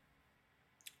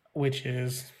 Which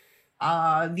is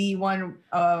The one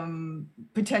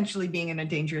potentially being in a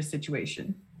dangerous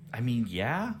situation. I mean,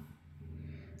 yeah.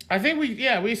 I think we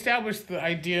established the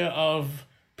idea of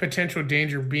potential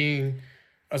danger being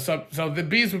a so the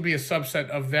bees would be a subset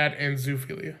of that and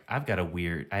zoophilia. I've got a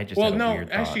weird. I just Well, had a no, weird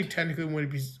actually, thought. technically, would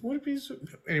it be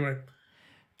anyway?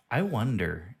 I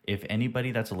wonder if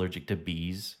anybody that's allergic to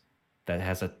bees that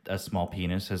has a small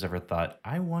penis has ever thought,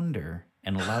 I wonder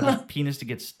and allowed his penis to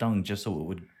get stung just so it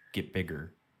would get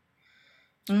bigger.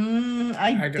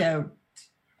 I doubt.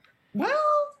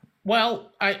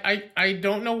 Well, I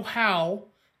don't know how,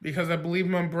 because I believe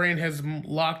my brain has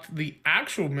locked the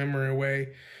actual memory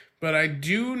away, but I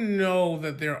do know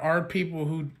that there are people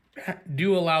who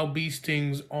do allow bee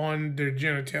stings on their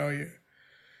genitalia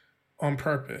on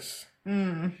purpose.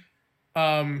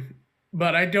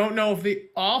 But I don't know if they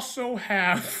also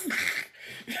have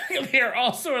they're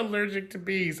also allergic to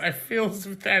bees. I feel as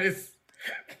if that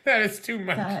is too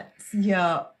much.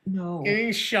 No.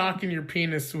 Getting shock in your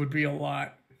penis would be a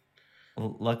lot.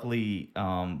 Well, luckily,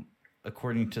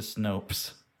 according to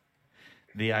Snopes,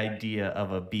 the idea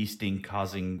of a bee sting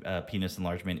causing penis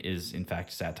enlargement is in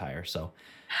fact satire. So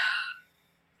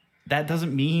that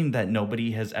doesn't mean that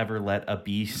nobody has ever let a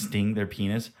bee sting their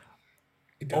penis.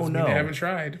 It doesn't mean they haven't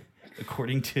tried.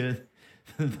 According to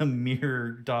the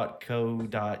mirror.co.uk,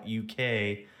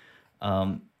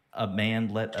 a man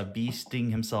let a bee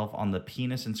sting himself on the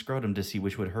penis and scrotum to see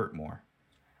which would hurt more.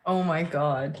 Oh my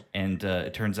God. And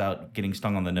it turns out getting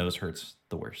stung on the nose hurts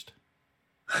the worst.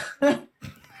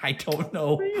 I don't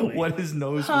know what his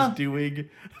nose was doing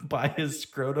by his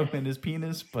scrotum and his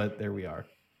penis, but there we are.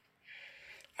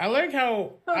 I like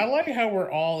how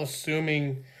we're all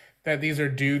assuming that these are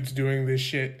dudes doing this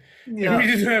shit. Yeah. And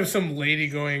we just have some lady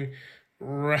going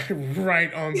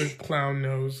right on the clown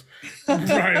nose.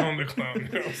 Right on the clown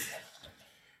nose.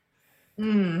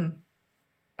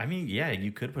 I mean, yeah,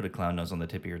 you could put a clown nose on the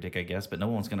tip of your dick, I guess, but no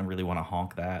one's going to really want to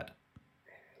honk that.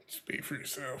 Speak for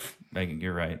yourself.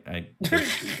 You're right.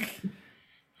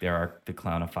 There are the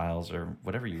clownophiles or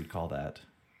whatever you would call that.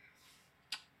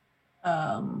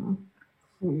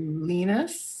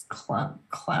 Cleanus?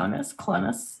 Clownus?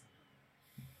 Clonus?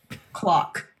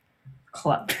 Clock.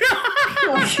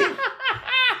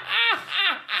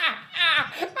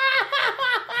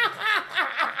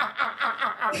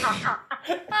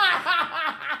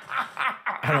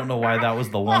 I don't know why that was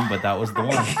the one, but that was the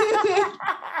one.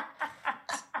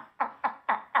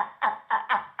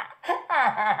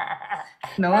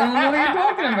 No one knows what you're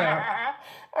talking about.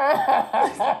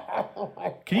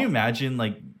 Can you imagine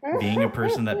like being a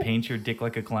person that paints your dick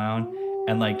like a clown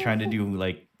and like trying to do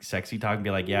like sexy talk and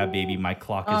be like, yeah, baby, my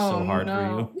clock is so hard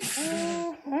for you.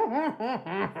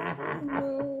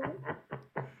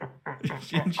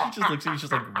 she just looks at you,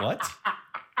 she's like, what?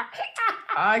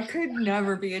 I could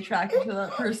never be attracted to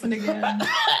that person again.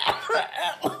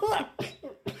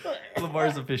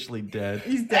 Lamar's officially dead.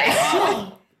 He's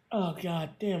dead. Oh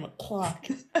God damn, a clock.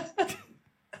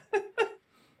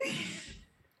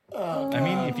 I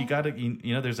mean, if you got to,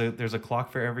 you know, there's a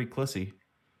clock for every clissy.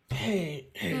 Hey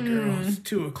girl, it's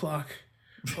 2:00.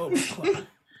 Oh, clock.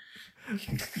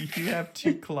 You have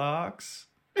 2 clocks.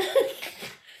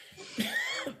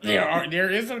 There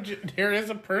is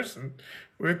a person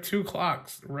with 2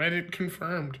 clocks. Reddit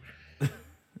confirmed.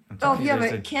 Oh yeah,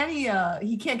 but can he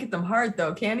can't get them hard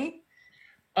though, can he?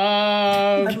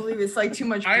 I I believe it's like too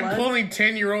much blood. I'm pulling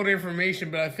 10-year-old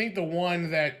information, but I think the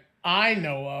one that I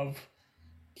know of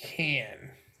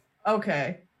can.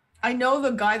 Okay. I know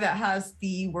the guy that has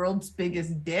the world's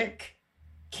biggest dick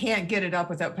can't get it up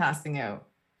without passing out.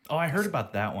 Oh, I heard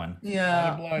about that one. A lot of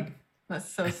Yeah. blood.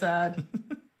 That's so sad.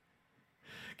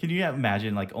 Can you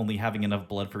imagine like only having enough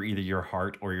blood for either your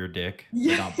heart or your dick, but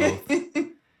Yeah. not both?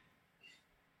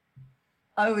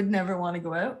 I would never want to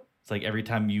go out. It's like every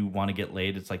time you want to get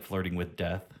laid, it's like flirting with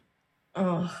death,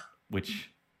 Oh. which,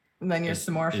 And then you're Is-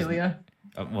 somorphilia.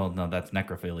 well, no, that's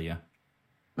necrophilia.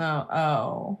 No.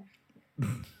 Oh.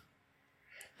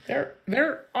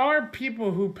 There are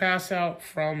people who pass out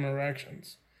from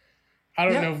erections. I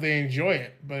don't Yeah. know if they enjoy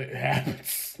it, but it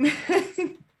happens.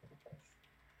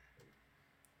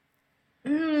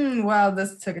 Wow,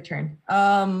 this took a turn.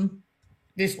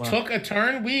 This Wow. took a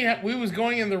turn. We was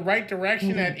going in the right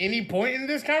direction at any point in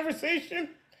this conversation.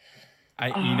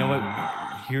 You know what?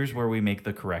 Here's where we make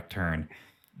the correct turn.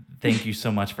 Thank you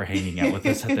so much for hanging out with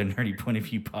us at the Nerdy Point of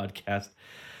View podcast.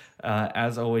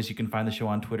 As always, you can find the show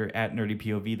on Twitter at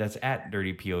NerdyPOV. That's at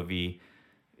NerdyPOV.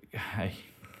 I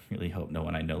really hope no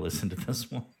one I know listened to this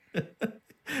one.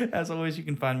 As always, you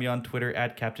can find me on Twitter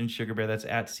at Captain Sugar Bear. That's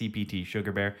at CPT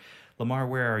Sugar Bear. Lamar,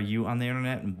 where are you on the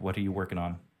internet and what are you working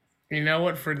on? You know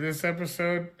what? For this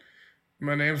episode,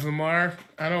 my name's Lamar.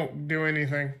 I don't do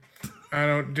anything. I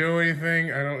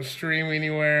don't stream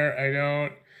anywhere. I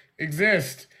don't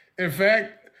exist. In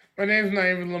fact, my name's not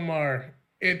even Lamar.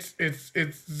 It's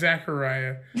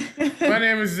Zachariah. My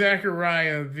name is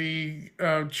Zachariah, the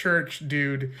church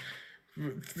dude.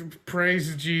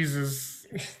 Praise Jesus.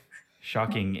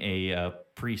 Shocking, a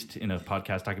priest in a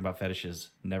podcast talking about fetishes.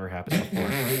 Never happened before.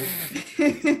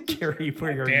 Carrie,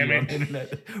 where are Damn you on it. the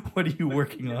internet? What are you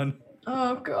working on?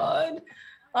 Oh God.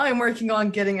 I'm working on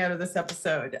getting out of this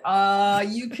episode.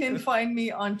 You can find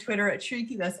me on Twitter at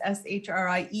Shrieky. That's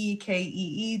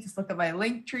SHRIEKEE. Just look at my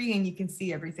link tree and you can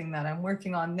see everything that I'm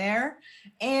working on there.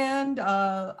 And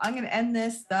I'm going to end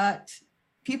this that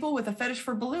people with a fetish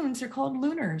for balloons are called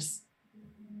looners.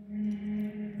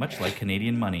 Much like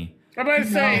Canadian money. I'm about to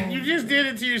say, No. you just did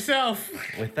it to yourself.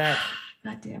 With that,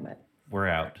 God damn it. we're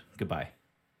out. Goodbye.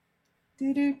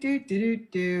 Do do do do do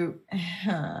do.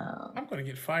 I'm going to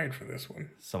get fired for this one.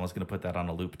 Someone's going to put that on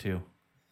a loop too.